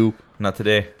 Hey, you. Not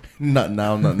today. Not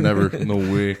now, not never. No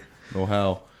way. No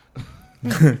how.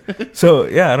 So,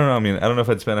 yeah, I don't know. I mean, I don't know if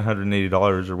I'd spend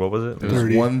 $180 or what was it? It was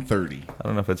 $130. I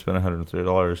don't know if I'd spend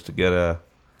 $130 to get a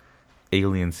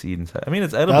alien seed inside. I mean,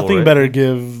 it's edible. I think right? better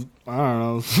give, I don't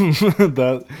know,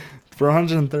 that for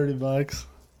 $130.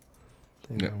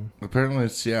 Yeah. Apparently,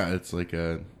 it's like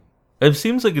a. It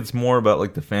seems like it's more about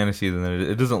like the fantasy than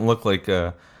it doesn't look like.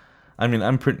 I mean,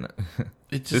 I'm pretty.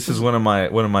 This is one of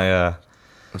my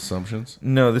assumptions.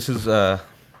 No, this is.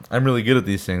 I'm really good at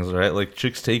these things, right? Like,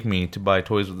 chicks take me to buy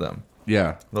toys with them.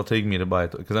 Yeah, they'll take me to buy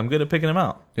toys because I'm good at picking them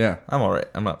out. Yeah, I'm all right.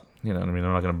 I'm not. You know what I mean?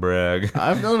 I'm not gonna brag.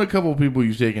 I've known a couple of people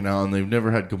you've taken out and they've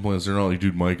never had complaints. They're not like,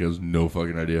 dude, Mike has no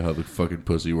fucking idea how the fucking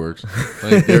pussy works.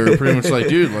 Like, they're pretty much like,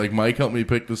 dude, like, Mike helped me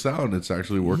pick this out and it's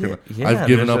actually working. Yeah, I've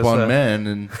given up on men.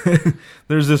 And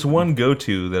there's this one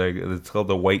go-to it's called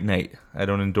the White Knight. I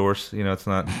don't endorse. It's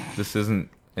not. This isn't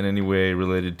in any way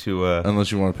related to.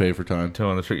 Unless you want to pay for time. Toe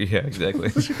on the trigger. Yeah, exactly.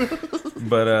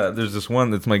 But there's this one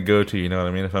that's my go-to. You know what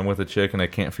I mean? If I'm with a chick and I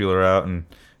can't feel her out and.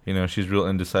 She's real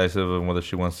indecisive on whether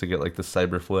she wants to get like the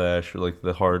cyber flash or like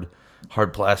the hard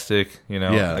plastic.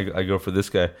 Yeah. I go for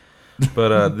this guy.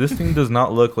 But this thing does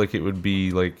not look like it would be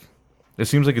like. It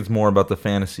seems like it's more about the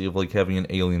fantasy of like having an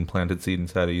alien planted seed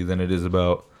inside of you than it is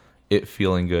about it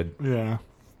feeling good. Yeah.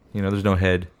 There's no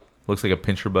head. Looks like a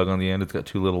pincher bug on the end. It's got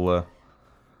two little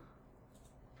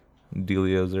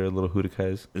dealios there, little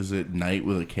hootikais. Is it Knight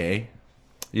with a K?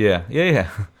 Yeah.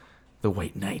 The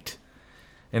White Knight.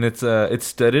 And it's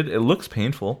studded. It looks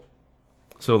painful.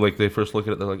 So like they first look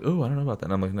at it, they're like, "Oh, I don't know about that."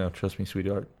 And I'm like, "No, trust me,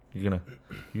 sweetheart. You're gonna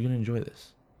enjoy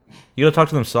this. You gotta talk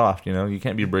to them soft. You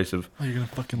can't be abrasive. Oh, you're gonna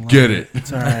fucking get it.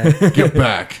 It's all right. Get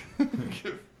back."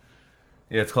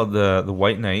 Yeah, it's called the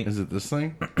White Knight. Is it this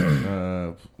thing?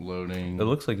 Loading. It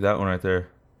looks like that one right there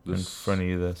in front of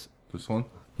you. This one?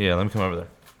 Yeah, let me come over there.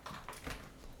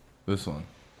 This one?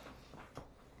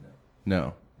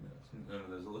 No.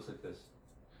 It looks like this.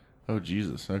 Oh,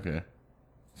 Jesus. Okay.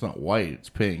 It's not white. It's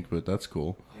pink, but that's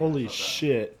cool. Holy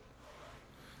shit.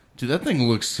 Dude, that thing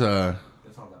looks... It's not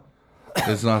that one.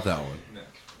 It's not that one. No.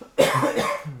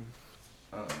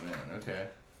 Oh, man. Okay.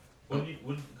 Go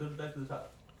back to the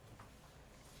top.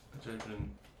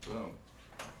 Boom.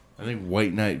 I think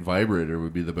White Knight Vibrator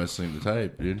would be the best thing to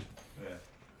type, dude.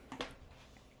 Yeah.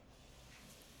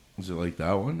 Is it like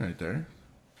that one right there?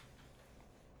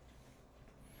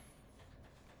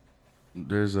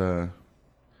 There's a...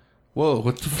 Whoa,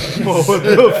 what the fuck? Whoa, what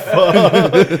the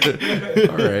fuck?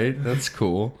 All right, that's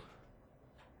cool.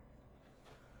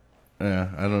 Yeah,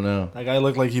 I don't know. That guy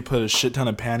looked like he put a shit ton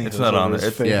of pantyhose. It's not on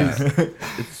there. Yeah.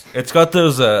 It's got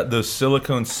those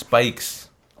silicone spikes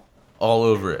all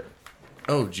over it.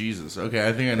 Oh, Jesus. Okay,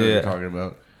 I think I know what you're talking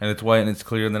about. And it's white and it's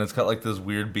clear, and then it's got like those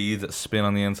weird beads that spin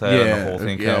on the inside, and the whole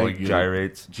thing kind of like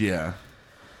gyrates. Yeah.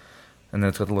 And then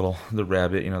it's got the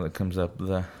rabbit, that comes up.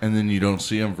 And then you don't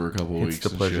see them for a couple weeks. It's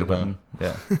the pleasure button.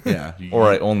 Yeah. Yeah. Or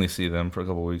I only see them for a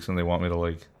couple weeks, and they want me to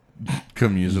like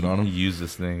come use it on them. Use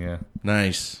this thing. Yeah.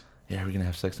 Nice. Yeah, are we gonna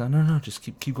have sex now? No, just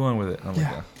keep going with it. And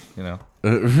I'm like,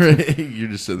 Right. You're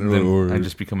just sitting there. Then I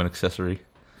just become an accessory.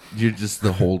 You're just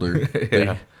the holder.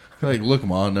 Yeah. Like, look,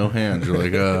 Ma, no hands. You're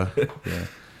like, yeah.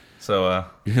 So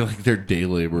you're like their day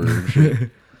laborer and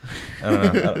shit. I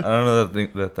don't know. I don't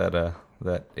know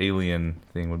that alien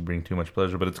thing would bring too much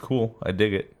pleasure, but it's cool. I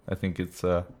dig it. I think it's.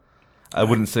 I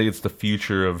wouldn't say it's the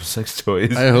future of sex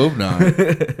toys. I hope not.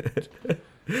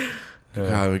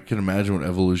 God, I can imagine what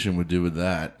evolution would do with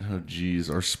that. Oh,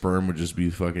 jeez. Our sperm would just be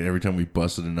fucking, every time we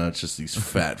busted a nut, just these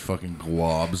fat fucking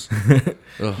globs.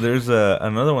 There's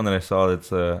another one that I saw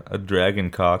that's a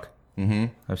dragon cock. Mm-hmm.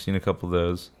 I've seen a couple of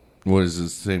those. What is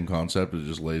this same concept? It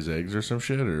just lays eggs or some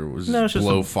shit? Or was No, it it's just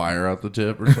blow fire out the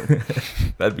tip or something?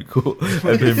 That'd be cool.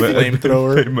 I'd pay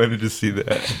money to see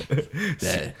that.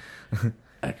 Yeah,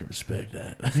 I can respect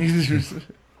that.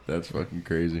 That's fucking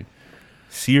crazy.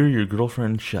 Sear your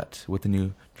girlfriend shut with the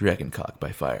new Dragon Cock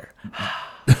by Fire.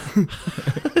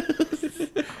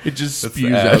 It just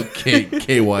spews out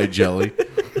KY jelly.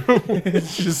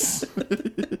 It's just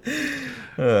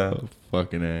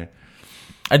fucking A.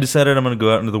 I decided I'm going to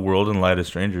go out into the world and lie to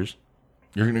strangers.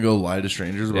 You're going to go lie to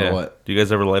strangers about what? Do you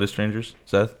guys ever lie to strangers,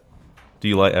 Seth? Do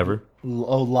you lie ever?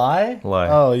 Oh, lie? Lie.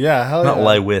 Oh, yeah. Hell Not yeah.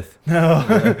 lie with.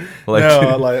 No.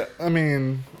 No, like, I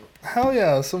mean, hell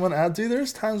yeah. Someone asks, dude,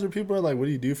 there's times where people are like, what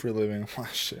do you do for a living? Oh,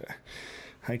 shit.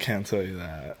 I can't tell you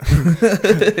that.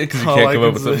 Because you can't come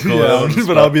up with something cool. Yeah,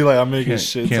 but I'll be like, I'm making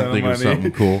shit ton of money. Can't think of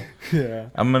something cool. Yeah.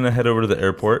 I'm going to head over to the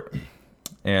airport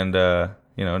and,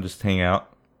 just hang out,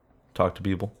 talk to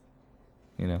people,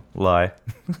 lie.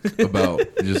 About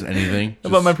just anything?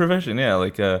 About my profession, yeah.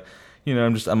 Like, I'm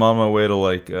on my way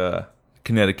to,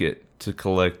 Connecticut to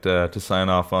collect, to sign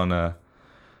off on,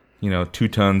 2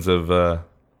 tons of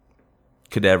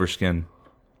cadaver skin.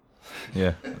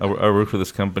 Yeah. I work for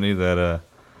this company that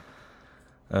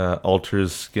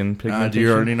alters skin pigmentation.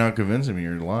 You're already not convincing me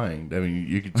you're lying. I mean,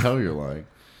 you can tell you're lying.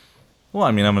 Well,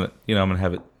 I mean, I'm gonna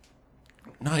have it.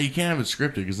 No, you can't have it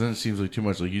scripted because then it seems like too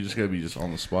much. Like you just gotta be just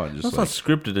on the spot. And just It's not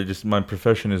scripted. My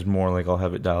profession is more like I'll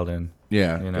have it dialed in.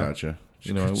 Yeah, gotcha.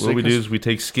 What we do is we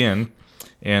take skin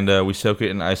and we soak it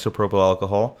in isopropyl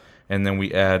alcohol, and then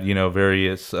we add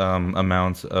various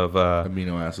amounts of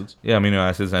amino acids. Yeah, amino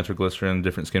acids, nitroglycerin,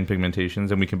 different skin pigmentations,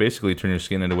 and we can basically turn your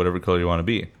skin into whatever color you want to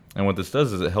be. And what this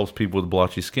does is it helps people with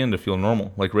blotchy skin to feel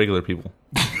normal, like regular people.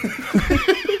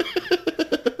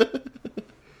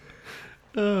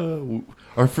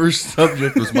 Our first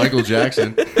subject was Michael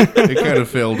Jackson. It kind of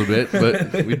failed a bit,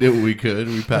 but we did what we could.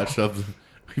 We patched up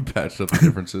the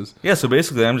differences. Yeah, so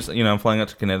basically, I'm just I'm flying out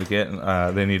to Connecticut,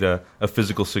 and they need a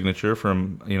physical signature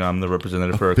from I'm the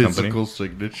representative for our company. Physical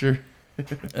signature.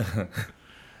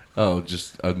 Oh,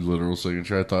 just a literal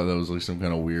signature. I thought that was like some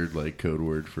kind of weird like code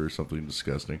word for something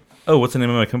disgusting. Oh, what's the name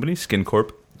of my company? Skin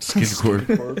Corp. Skin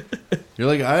Corp. You're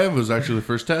like, I was actually the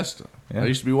first test. Yeah. I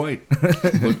used to be white.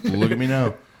 Look at me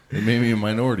now. They made me a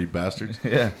minority, bastards.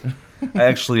 Yeah. I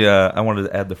actually I wanted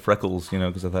to add the freckles,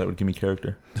 because I thought it would give me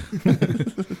character.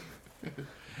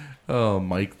 Oh,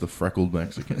 Mike, the freckled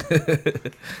Mexican.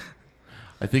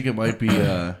 I think it might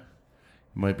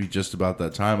be just about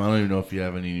that time. I don't even know if you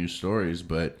have any new stories,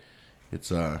 but it's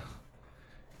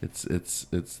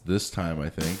this time, I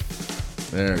think.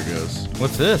 There it goes.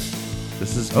 What's this?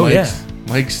 This is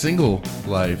Mike's single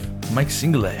life. Mike's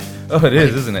single life. Oh, it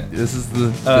is, isn't it? This is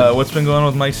the what's been going on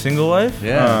with Mike's single life?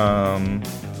 Yeah.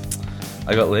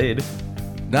 I got laid.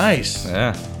 Nice.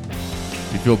 Yeah.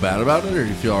 You feel bad about it, or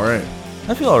you feel all right?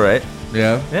 I feel all right.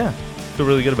 Yeah. Yeah. Feel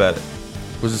really good about it.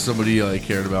 Was it somebody you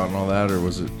cared about and all that, or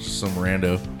was it just some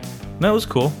rando? No, it was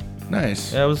cool.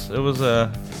 Nice. Yeah, there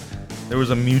was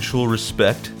a mutual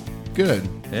respect. Good.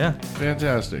 Yeah.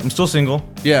 Fantastic. I'm still single.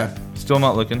 Yeah. Still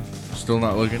not looking. Still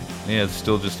not looking? Yeah, it's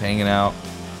still just hanging out,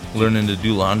 learning to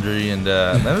do laundry, and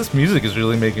man, this music is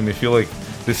really making me feel like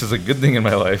this is a good thing in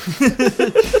my life.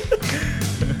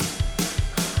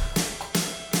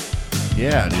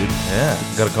 Yeah, dude. Yeah.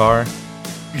 Got a car.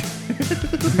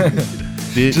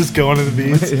 Just going to the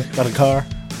beach. Got a car.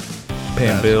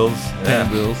 Paying bills. Paying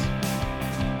bills.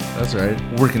 That's right.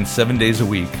 Working 7 days a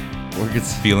week.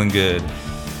 Feeling good.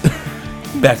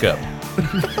 Back up.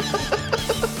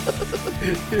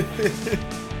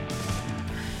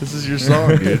 This is your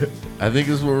song, dude. I think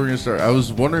this is what we're going to start. I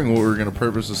was wondering what we were going to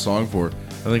purpose the song for.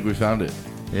 I think we found it.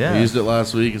 Yeah. I used it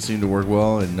last week. It seemed to work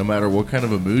well. And no matter what kind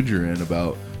of a mood you're in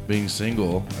about being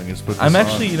single, I can just put this I'm on.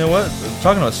 actually, you know what?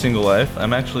 Talking about single life, I'm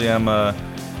going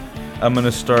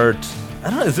to start,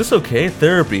 I don't know, is this okay?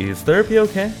 Therapy. Is therapy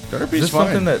okay? Therapy's is this fine.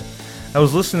 Something that, I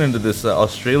was listening to this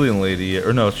Australian lady,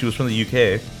 or no, she was from the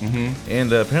UK,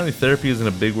 and apparently therapy isn't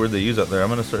a big word they use out there. I'm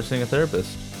going to start saying a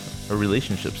therapist, a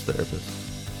relationships therapist.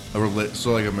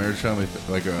 So like a marriage family,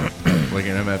 like an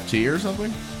MFT or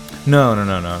something? No.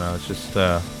 It's just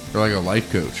or like a life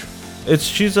coach.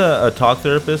 She's a talk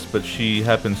therapist, but she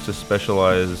happens to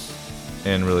specialize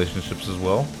in relationships as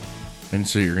well. And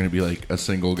so you're going to be like a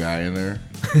single guy in there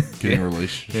getting a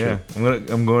relationship. Yeah,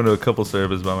 I'm going to a couple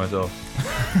service by myself.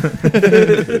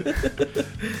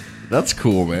 That's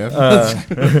cool, man.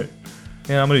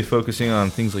 Yeah, I'm going to be focusing on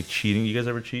things like cheating. You guys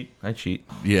ever cheat? I cheat.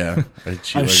 Yeah. I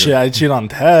cheat, I cheat on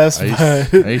tests. I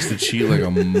used to cheat like a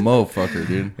motherfucker,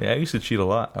 dude. Yeah, I used to cheat a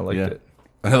lot. I liked it.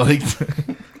 I liked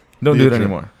it. Don't do it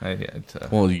anymore.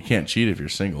 Well, you can't cheat if you're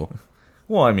single.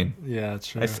 Well, I mean, yeah, that's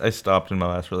true. I stopped in my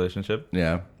last relationship.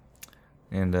 Yeah.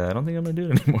 And I don't think I'm going to do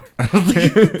it anymore.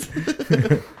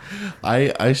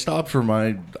 I stopped for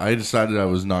I decided I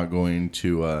was not going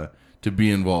to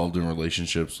be involved in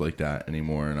relationships like that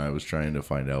anymore, and I was trying to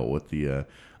find out what the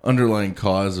underlying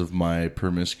cause of my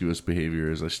promiscuous behavior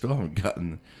is. I still haven't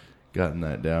gotten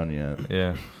that down yet.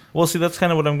 Yeah. Well, see, that's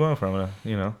kind of what I'm going for.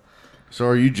 So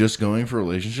are you just going for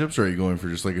relationships, or are you going for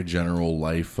just like a general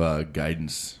life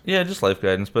guidance? Yeah, just life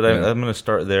guidance, but I'm going to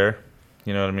start there.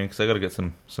 You know what I mean? Because I got to get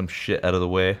some shit out of the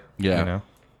way. Yeah. You know?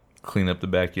 Clean up the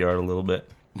backyard a little bit.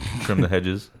 Trim the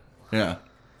hedges. Yeah.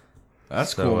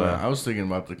 That's cool, man. I was thinking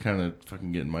about the kind of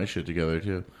fucking getting my shit together,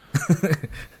 too.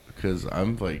 Because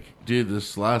I'm like, dude,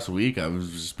 this last week I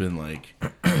was just been like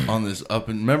on this up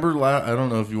and remember, I don't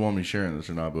know if you want me sharing this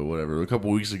or not, but whatever. A couple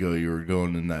weeks ago, you were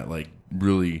going in that like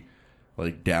really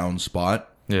like down spot.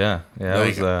 Yeah. Yeah.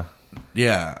 Like, I was,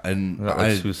 yeah. And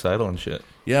I suicidal and shit.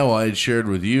 Yeah, well, I had shared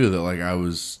with you that like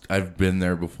I've been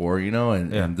there before, you know,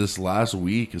 and this last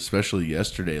week, especially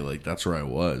yesterday, like that's where I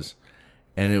was,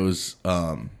 and it was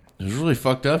really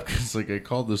fucked up because like I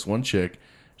called this one chick,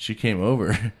 she came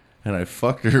over, and I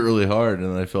fucked her really hard,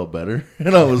 and I felt better,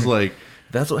 and I was like,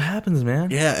 that's what happens,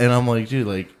 man. Yeah, and I'm like, dude,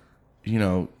 like, you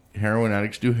know, heroin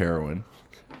addicts do heroin,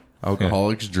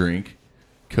 alcoholics drink,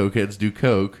 cokeheads do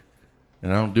coke,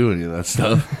 and I don't do any of that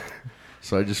stuff.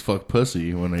 So I just fuck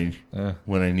pussy when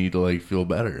I need to like feel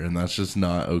better, and that's just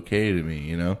not okay to me,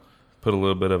 you know. Put a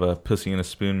little bit of a pussy in a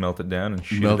spoon, melt it down, and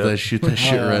shoot melt it up. Shoot that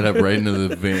shit right up, right into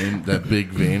the vein, that big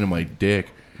vein of my dick.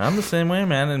 I'm the same way,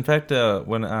 man. In fact,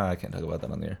 when I can't talk about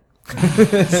that on the air.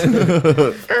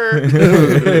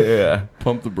 Yeah,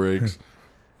 pump the brakes.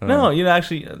 No, you know,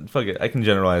 actually, fuck it. I can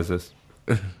generalize this.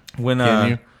 When can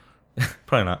you?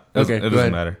 Probably not. Okay, it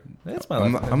doesn't matter. That's my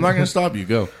life. I'm not going to stop you.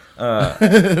 Go.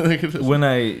 When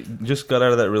I just got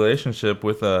out of that relationship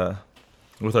with our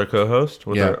co-host,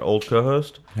 our old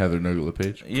co-host, Heather Nugget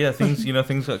Page. Yeah, things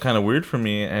got kind of weird for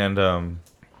me, and I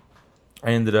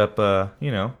ended up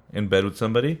in bed with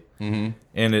somebody, and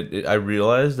I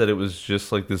realized that it was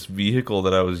just like this vehicle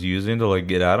that I was using to like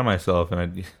get out of myself, and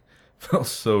I felt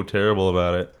so terrible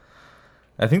about it.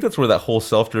 I think that's where that whole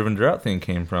self-driven drought thing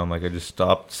came from. Like I just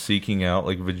stopped seeking out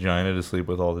like vagina to sleep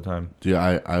with all the time. Dude,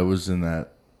 I was in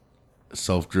that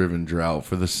self-driven drought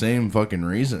for the same fucking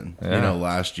reason. Yeah. You know,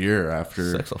 last year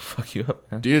after sex will fuck you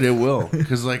up, man. Dude, it will,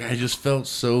 because like I just felt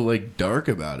so like dark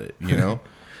about it. You know,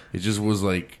 it just was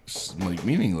like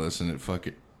meaningless, and it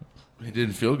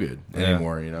didn't feel good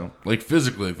anymore. You know, like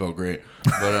physically it felt great,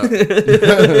 but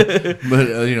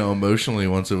you know, emotionally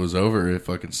once it was over, it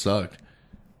fucking sucked.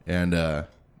 And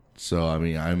so I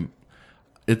mean,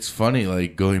 it's funny,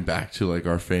 like going back to like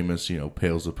our famous, you know,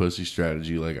 pails of pussy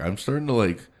strategy. Like I'm starting to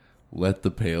like let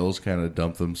the pails kind of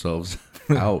dump themselves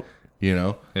out, you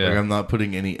know? Yeah. Like I'm not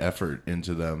putting any effort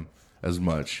into them as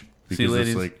much. See,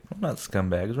 ladies, like, we're not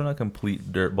scumbags. We're not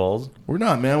complete dirtballs. We're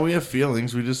not, man. We have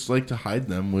feelings. We just like to hide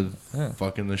them with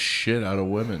fucking the shit out of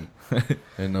women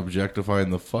and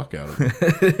objectifying the fuck out of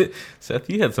them. Seth,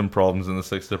 you had some problems in the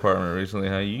sex department recently,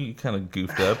 huh? You kind of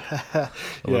goofed up.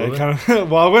 Yeah, kind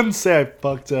of. Well, I wouldn't say I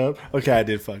fucked up. Okay, I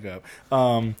did fuck up.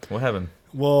 What happened?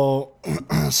 Well,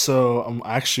 so I'm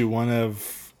actually one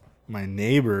of my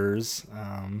neighbors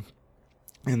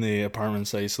in the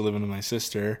apartments I used to live in with my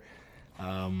sister.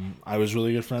 I was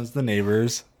really good friends with the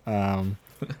neighbors.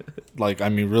 Like, I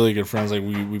mean, really good friends. Like,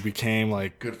 we became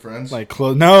like good friends. Like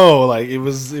close. No, like it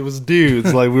was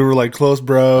dudes. Like we were like close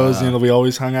bros. You know, we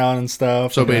always hung out and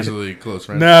stuff. So basically, close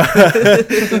friends. No,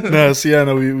 no. So yeah,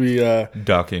 no, we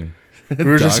docking. We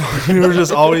were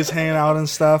just always hanging out and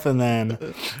stuff. And then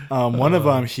one of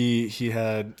them, he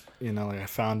had, you know, like I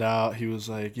found out he was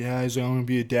like, yeah, he's going to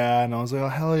be a dad, and I was like, oh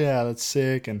hell yeah, that's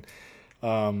sick. And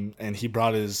he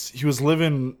was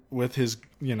living with his,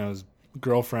 you know, his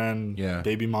girlfriend,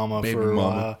 baby mama for a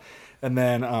while. And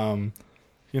then,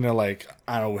 you know, like,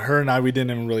 I don't know, her and we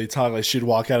didn't even really talk. Like, she'd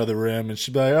walk out of the room and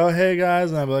she'd be like, oh, hey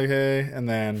guys. And I'd be like, hey. And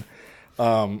then,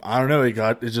 I don't know, it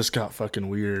just got fucking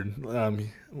weird.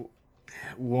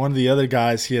 One of the other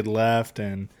guys, he had left,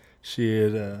 and she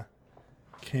had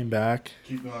came back.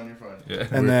 Keep going, you're fine. Yeah.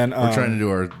 And we're trying to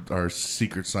do our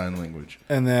secret sign language.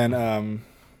 And then,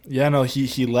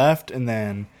 he left, and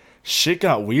then shit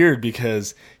got weird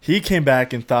because he came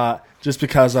back and thought just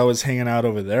because I was hanging out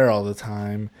over there all the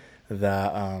time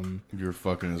that you were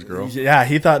fucking his girl. Yeah,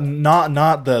 he thought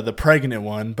not the pregnant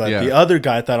one, but the other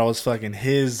guy thought I was fucking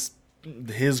his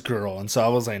girl, and so I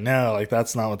was like, no, like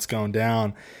that's not what's going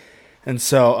down. And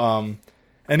so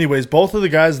anyways, both of the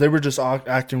guys, they were just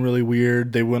acting really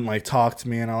weird. They wouldn't like talk to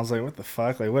me, and I was like, what the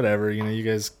fuck, like whatever, you know, you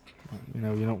guys, you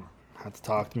know, you don't have to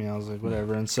talk to me. I was like,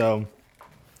 whatever. And so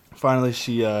finally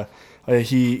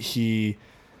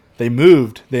they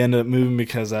moved. They ended up moving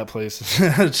because that place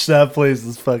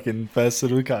is fucking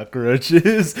infested with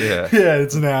cockroaches. Yeah, yeah,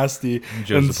 it's nasty.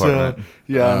 Joe's apartment.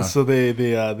 And so they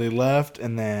left,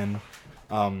 and then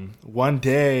one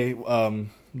day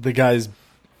the guy's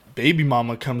baby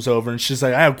mama comes over and she's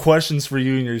like, I have questions for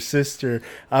you and your sister.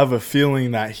 I have a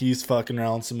feeling that he's fucking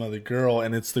around some other girl,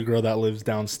 and it's the girl that lives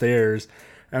downstairs.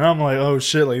 And I'm like, oh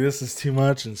shit, like this is too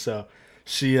much. And so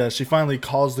she finally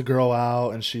calls the girl out,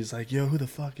 and she's like, yo, who the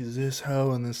fuck is this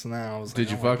hoe and this and that. I was like,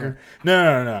 did you fuck her?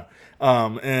 No.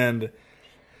 And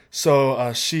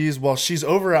so she's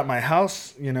over at my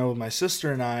house, you know, with my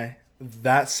sister and I.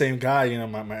 That same guy, you know,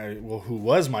 who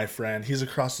was my friend, he's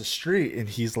across the street, and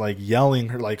he's like yelling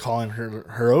her, like calling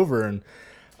her over, and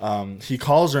he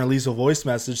calls her and leaves a voice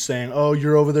message saying, oh,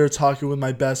 you're over there talking with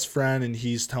my best friend, and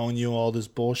he's telling you all this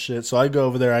bullshit. So I go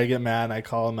over there, I get mad, and I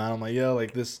call him out. I'm like, yo,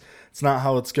 like this, it's not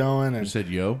how it's going. And you said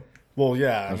yo? Well,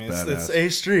 yeah, I mean, it's A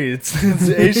Street. It's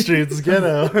A Street. It's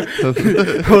ghetto.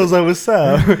 I was like, what's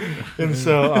up? And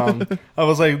so I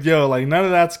was like, yo, like, none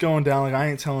of that's going down. Like, I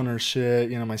ain't telling her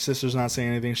shit. You know, my sister's not saying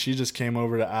anything. She just came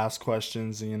over to ask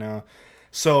questions, you know.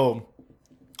 So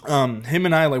him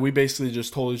and I, like, we basically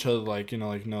just told each other, like, you know,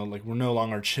 like, no, like, we're no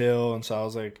longer chill. And so I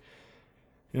was like,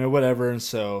 you know, whatever. And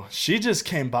so she just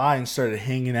came by and started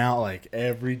hanging out like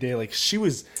every day. Like she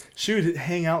would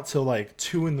hang out till like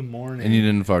 2 a.m. And you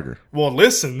didn't fuck her. Well,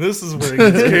 listen, this is where it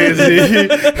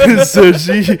gets crazy.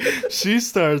 So she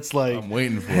starts like I'm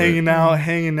waiting for hanging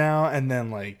out, and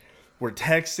then like we're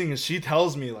texting, and she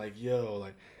tells me like, yo,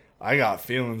 like, I got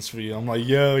feelings for you. I'm like,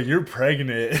 yo, you're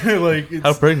pregnant. Like,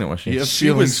 how pregnant was she? You have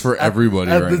feelings for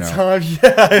everybody right now. At the time,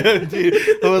 yeah,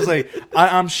 dude. I was like,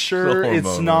 I'm sure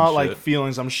it's not like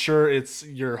feelings. I'm sure it's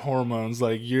your hormones.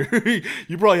 Like you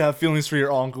probably have feelings for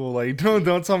your uncle. Like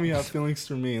don't tell me you have feelings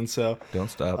for me. And so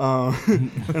don't stop.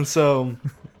 And so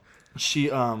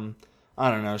she I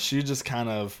don't know. She just kind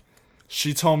of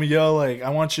told me, yo, like I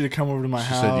want you to come over to my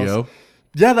house. She said, yo.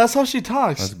 Yeah, that's how she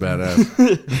talks. That's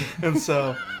badass. And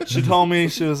so she told me,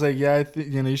 she was like, yeah,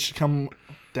 you know, you should come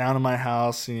down to my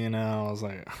house. You know, I was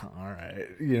like, all right,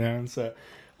 you know. And so,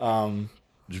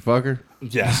 did you fuck her?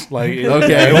 Yeah, like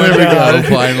okay, there we go.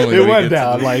 Finally, it went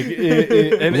down. Like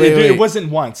it wasn't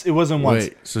once. It wasn't once.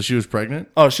 Wait, so she was pregnant?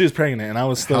 Oh, she was pregnant, and I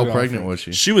was still. How pregnant was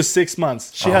she? She was 6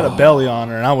 months. She had a belly on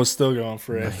her, and I was still going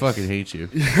for it. I fucking hate you.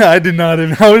 Yeah, I did not.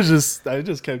 And I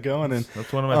just kept going, and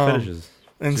that's one of my fetishes.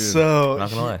 And dude, so not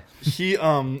gonna lie. He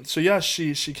so yeah,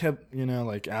 she kept, you know,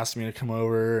 like asking me to come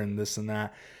over and this and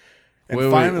that. And wait,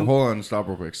 hold on, stop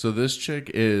real quick. So this chick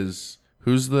is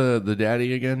who's the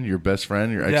daddy again? Your best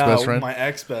friend, your ex-best friend? My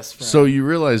ex-best friend. So you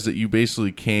realize that you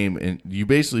basically came and you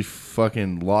basically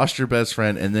fucking lost your best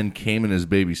friend and then came in his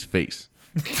baby's face.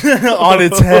 On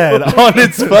its head, on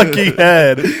its fucking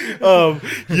head.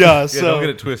 Yeah, so don't get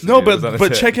it twisted. No,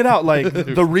 but check it out. Like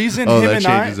the reason him that and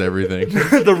changes everything.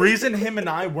 The reason him and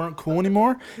I weren't cool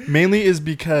anymore, mainly is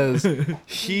because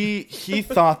he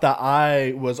thought that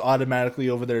I was automatically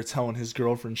over there telling his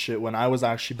girlfriend shit when I was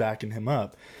actually backing him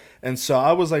up. And so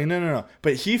I was like, no.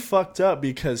 But he fucked up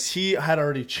because he had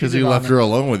already cheated. Because he left her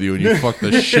alone with you and you fucked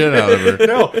the shit out of her.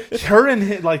 No, her and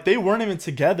him, like, they weren't even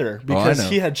together because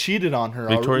he had cheated on her.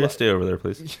 Victoria, stay over there,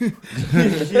 please.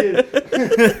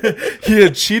 He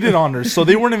had cheated on her, so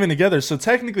they weren't even together. So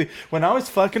technically, when I was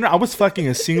fucking her, I was fucking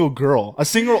a single girl, a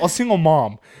single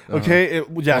mom. Okay,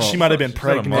 she might have been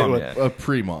pregnant. A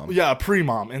pre-mom. Yeah, a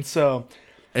pre-mom. And so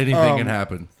anything can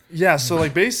happen. Yeah, so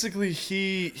like basically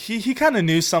he kind of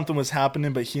knew something was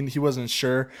happening, but he wasn't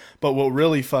sure. But what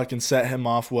really fucking set him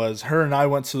off was her and I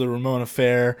went to the Ramona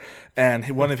Fair, and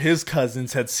one of his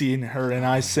cousins had seen her and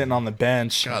I sitting on the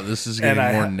bench. God, this is getting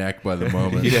more neck by the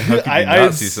moment. Yeah, how can you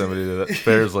not see somebody that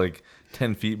fair's like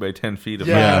 10 feet by 10 feet of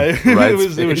it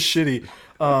was shitty.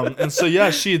 And so yeah,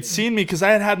 she had seen me because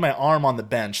I had my arm on the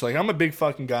bench. Like I'm a big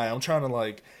fucking guy. I'm trying to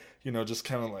like, you know, just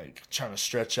kind of like trying to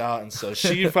stretch out. And so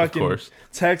she fucking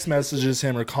text messages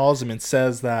him or calls him and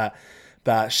says that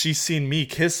she's seen me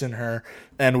kissing her.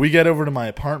 And we get over to my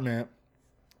apartment,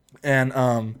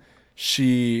 and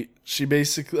she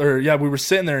basically, we were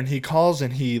sitting there, and he calls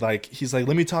and he's like,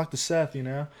 let me talk to Seth, you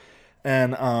know?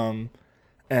 And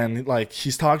And like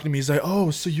he's talking to me, he's like, "Oh,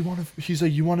 so you want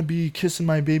to be kissing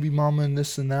my baby mama and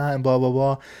this and that and blah blah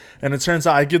blah." And it turns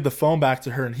out I give the phone back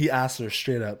to her, and he asks her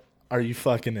straight up, "Are you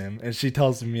fucking him?" And she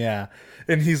tells him, "Yeah."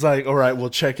 And he's like, "All right, well,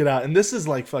 check it out." And this is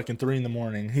like fucking 3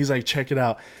 a.m. He's like, "Check it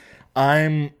out.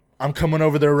 I'm coming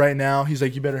over there right now." He's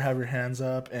like, "You better have your hands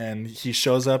up." And he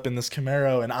shows up in this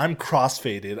Camaro, and I'm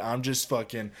crossfaded. I'm just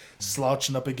fucking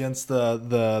slouching up against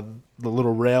the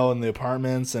little rail in the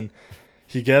apartments, and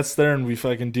he gets there, and we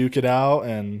fucking duke it out,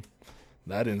 and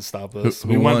that didn't stop us.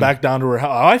 We went back down to her house.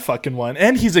 I fucking won.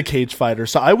 And he's a cage fighter,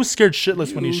 so I was scared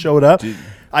shitless when he showed up. Dude.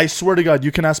 I swear to God,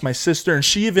 you can ask my sister, and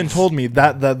she even told me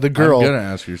that the girl. I'm gonna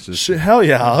ask your sister. Hell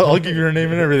yeah, I'll give you her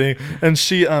name and everything. And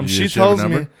she tells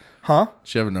me, huh?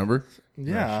 She have a number?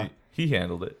 Yeah. No, he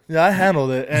handled it. Yeah, I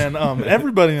handled it, and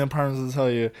everybody in the apartment will tell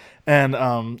you. And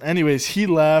anyways, he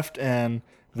left, and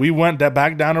we went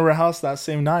back down to her house that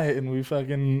same night, and we fucked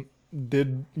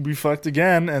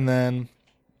again. And then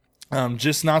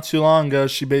just not too long ago,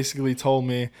 she basically told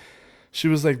me, she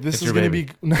was like, "This is gonna be."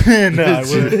 No, I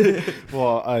wouldn't.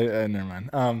 Well, I never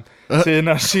mind. So,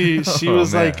 no, she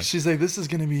was like, she's like, "This is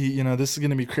gonna be, this is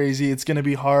gonna be crazy. It's gonna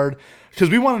be hard." Because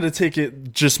we wanted to take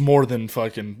it just more than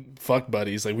fucking fuck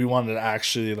buddies. Like, we wanted to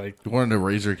actually, like... You wanted to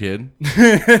raise your kid?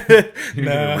 You're going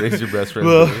to raise your best friend.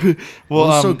 Well,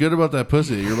 what's so good about that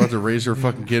pussy? You're about to raise her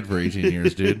fucking kid for 18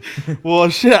 years, dude. Well,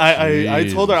 shit, I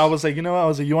told her, I was like, you know what? I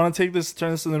was like, you want to take this,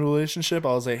 turn this into a relationship? I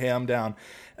was like, hey, I'm down.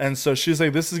 And so she was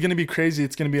like, this is going to be crazy.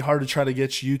 It's going to be hard to try to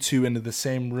get you two into the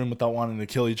same room without wanting to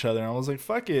kill each other. And I was like,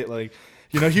 fuck it. Like,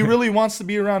 he really wants to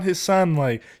be around his son.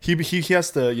 Like, he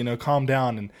has to, calm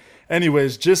down. And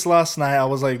anyways, just last night, I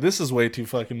was like, this is way too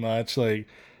fucking much. Like,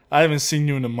 I haven't seen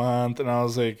you in a month. And I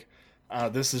was like,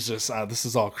 this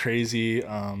is all crazy.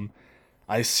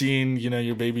 I seen, you know,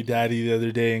 your baby daddy the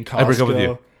other day in Costco. I break up with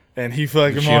you. And he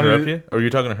fucking Did she interrupt you? Or were you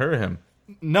talking to her or him?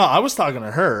 No, I was talking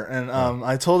to her. And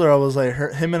I told her, I was like,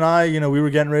 him and I, you know, we were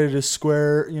getting ready to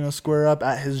square up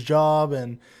at his job.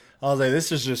 And I was like,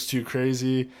 this is just too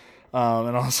crazy.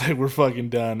 And I was like, we're fucking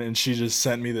done. And she just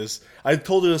sent me this. I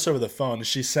told her this over the phone. And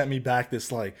she sent me back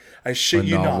this, like, I shit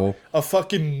you not, a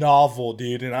fucking novel,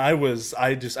 dude. And I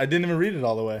didn't even read it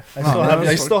all the way.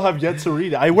 I still have yet to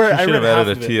read it. I read half have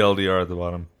added a TLDR at the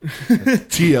bottom.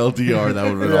 TLDR, that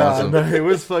would have been awesome. No, it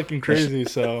was fucking crazy.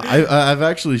 So I've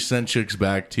actually sent chicks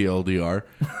back TLDR.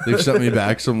 They've sent me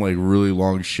back some like really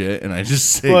long shit, and I just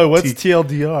say, "Boy, what's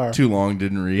TLDR?" Too long,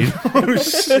 didn't read. Oh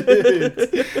shit,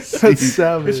 that's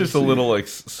savage. It's just a little like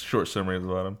short summary at the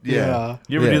bottom. Yeah.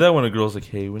 You ever do that when a girl's like,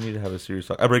 "Hey, we need to have a serious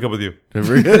talk. I break up with you."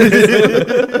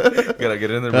 Gotta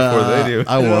get in there before they do.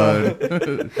 I would.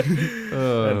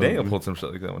 Daniel pulled some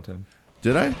shit like that one time.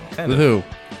 Did I? Kind With of. who?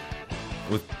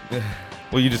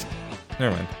 Well, you just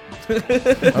never mind. I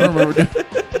don't remember.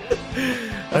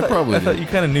 I thought you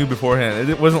kind of knew beforehand.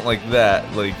 It wasn't like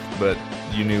that, like, but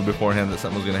you knew beforehand that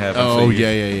something was going to happen. Oh, so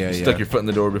you stuck your foot in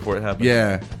the door before it happened.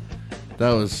 Yeah,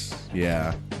 that was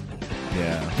yeah.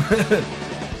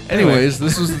 Anyways,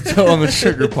 this was the Toe on the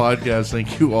Trigger podcast.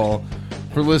 Thank you all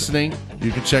for listening.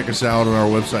 You can check us out on our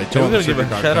website. We're going to give a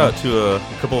shout out to a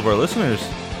couple of our listeners.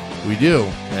 We do.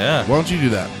 Yeah. Why don't you do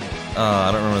that?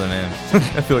 I don't remember their names.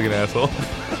 I feel like an asshole.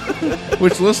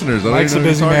 Which listeners? Mike's a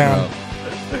busy man.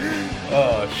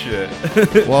 Oh, shit.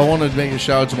 Well, I want to make a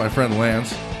shout out to my friend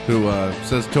Lance, who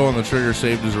says Toe on the Trigger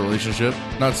saved his relationship.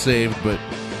 Not saved, but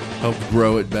helped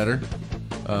grow it better.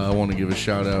 I want to give a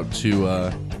shout out to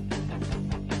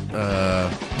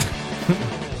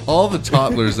all the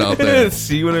toddlers out there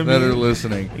See what I mean? that are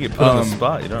listening. You get put on the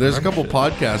spot. There's a couple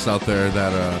podcasts out there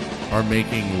that are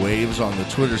making waves on the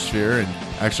Twitter sphere and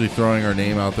actually throwing our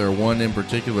name out there. One in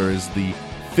particular is the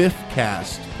Fifth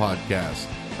Cast podcast.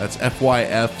 That's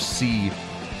FYFC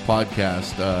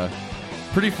podcast.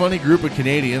 Pretty funny group of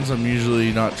Canadians. I'm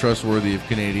usually not trustworthy of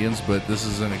Canadians, but this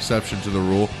is an exception to the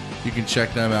rule. You can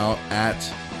check them out at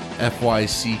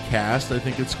FYC Cast, I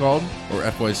think it's called, or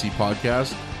FYC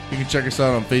Podcast. You can check us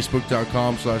out on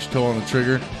Facebook.com/Toe on the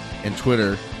Trigger and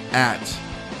Twitter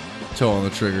 @Toe on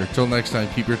the Trigger. Till next time,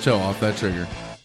 keep your toe off that trigger.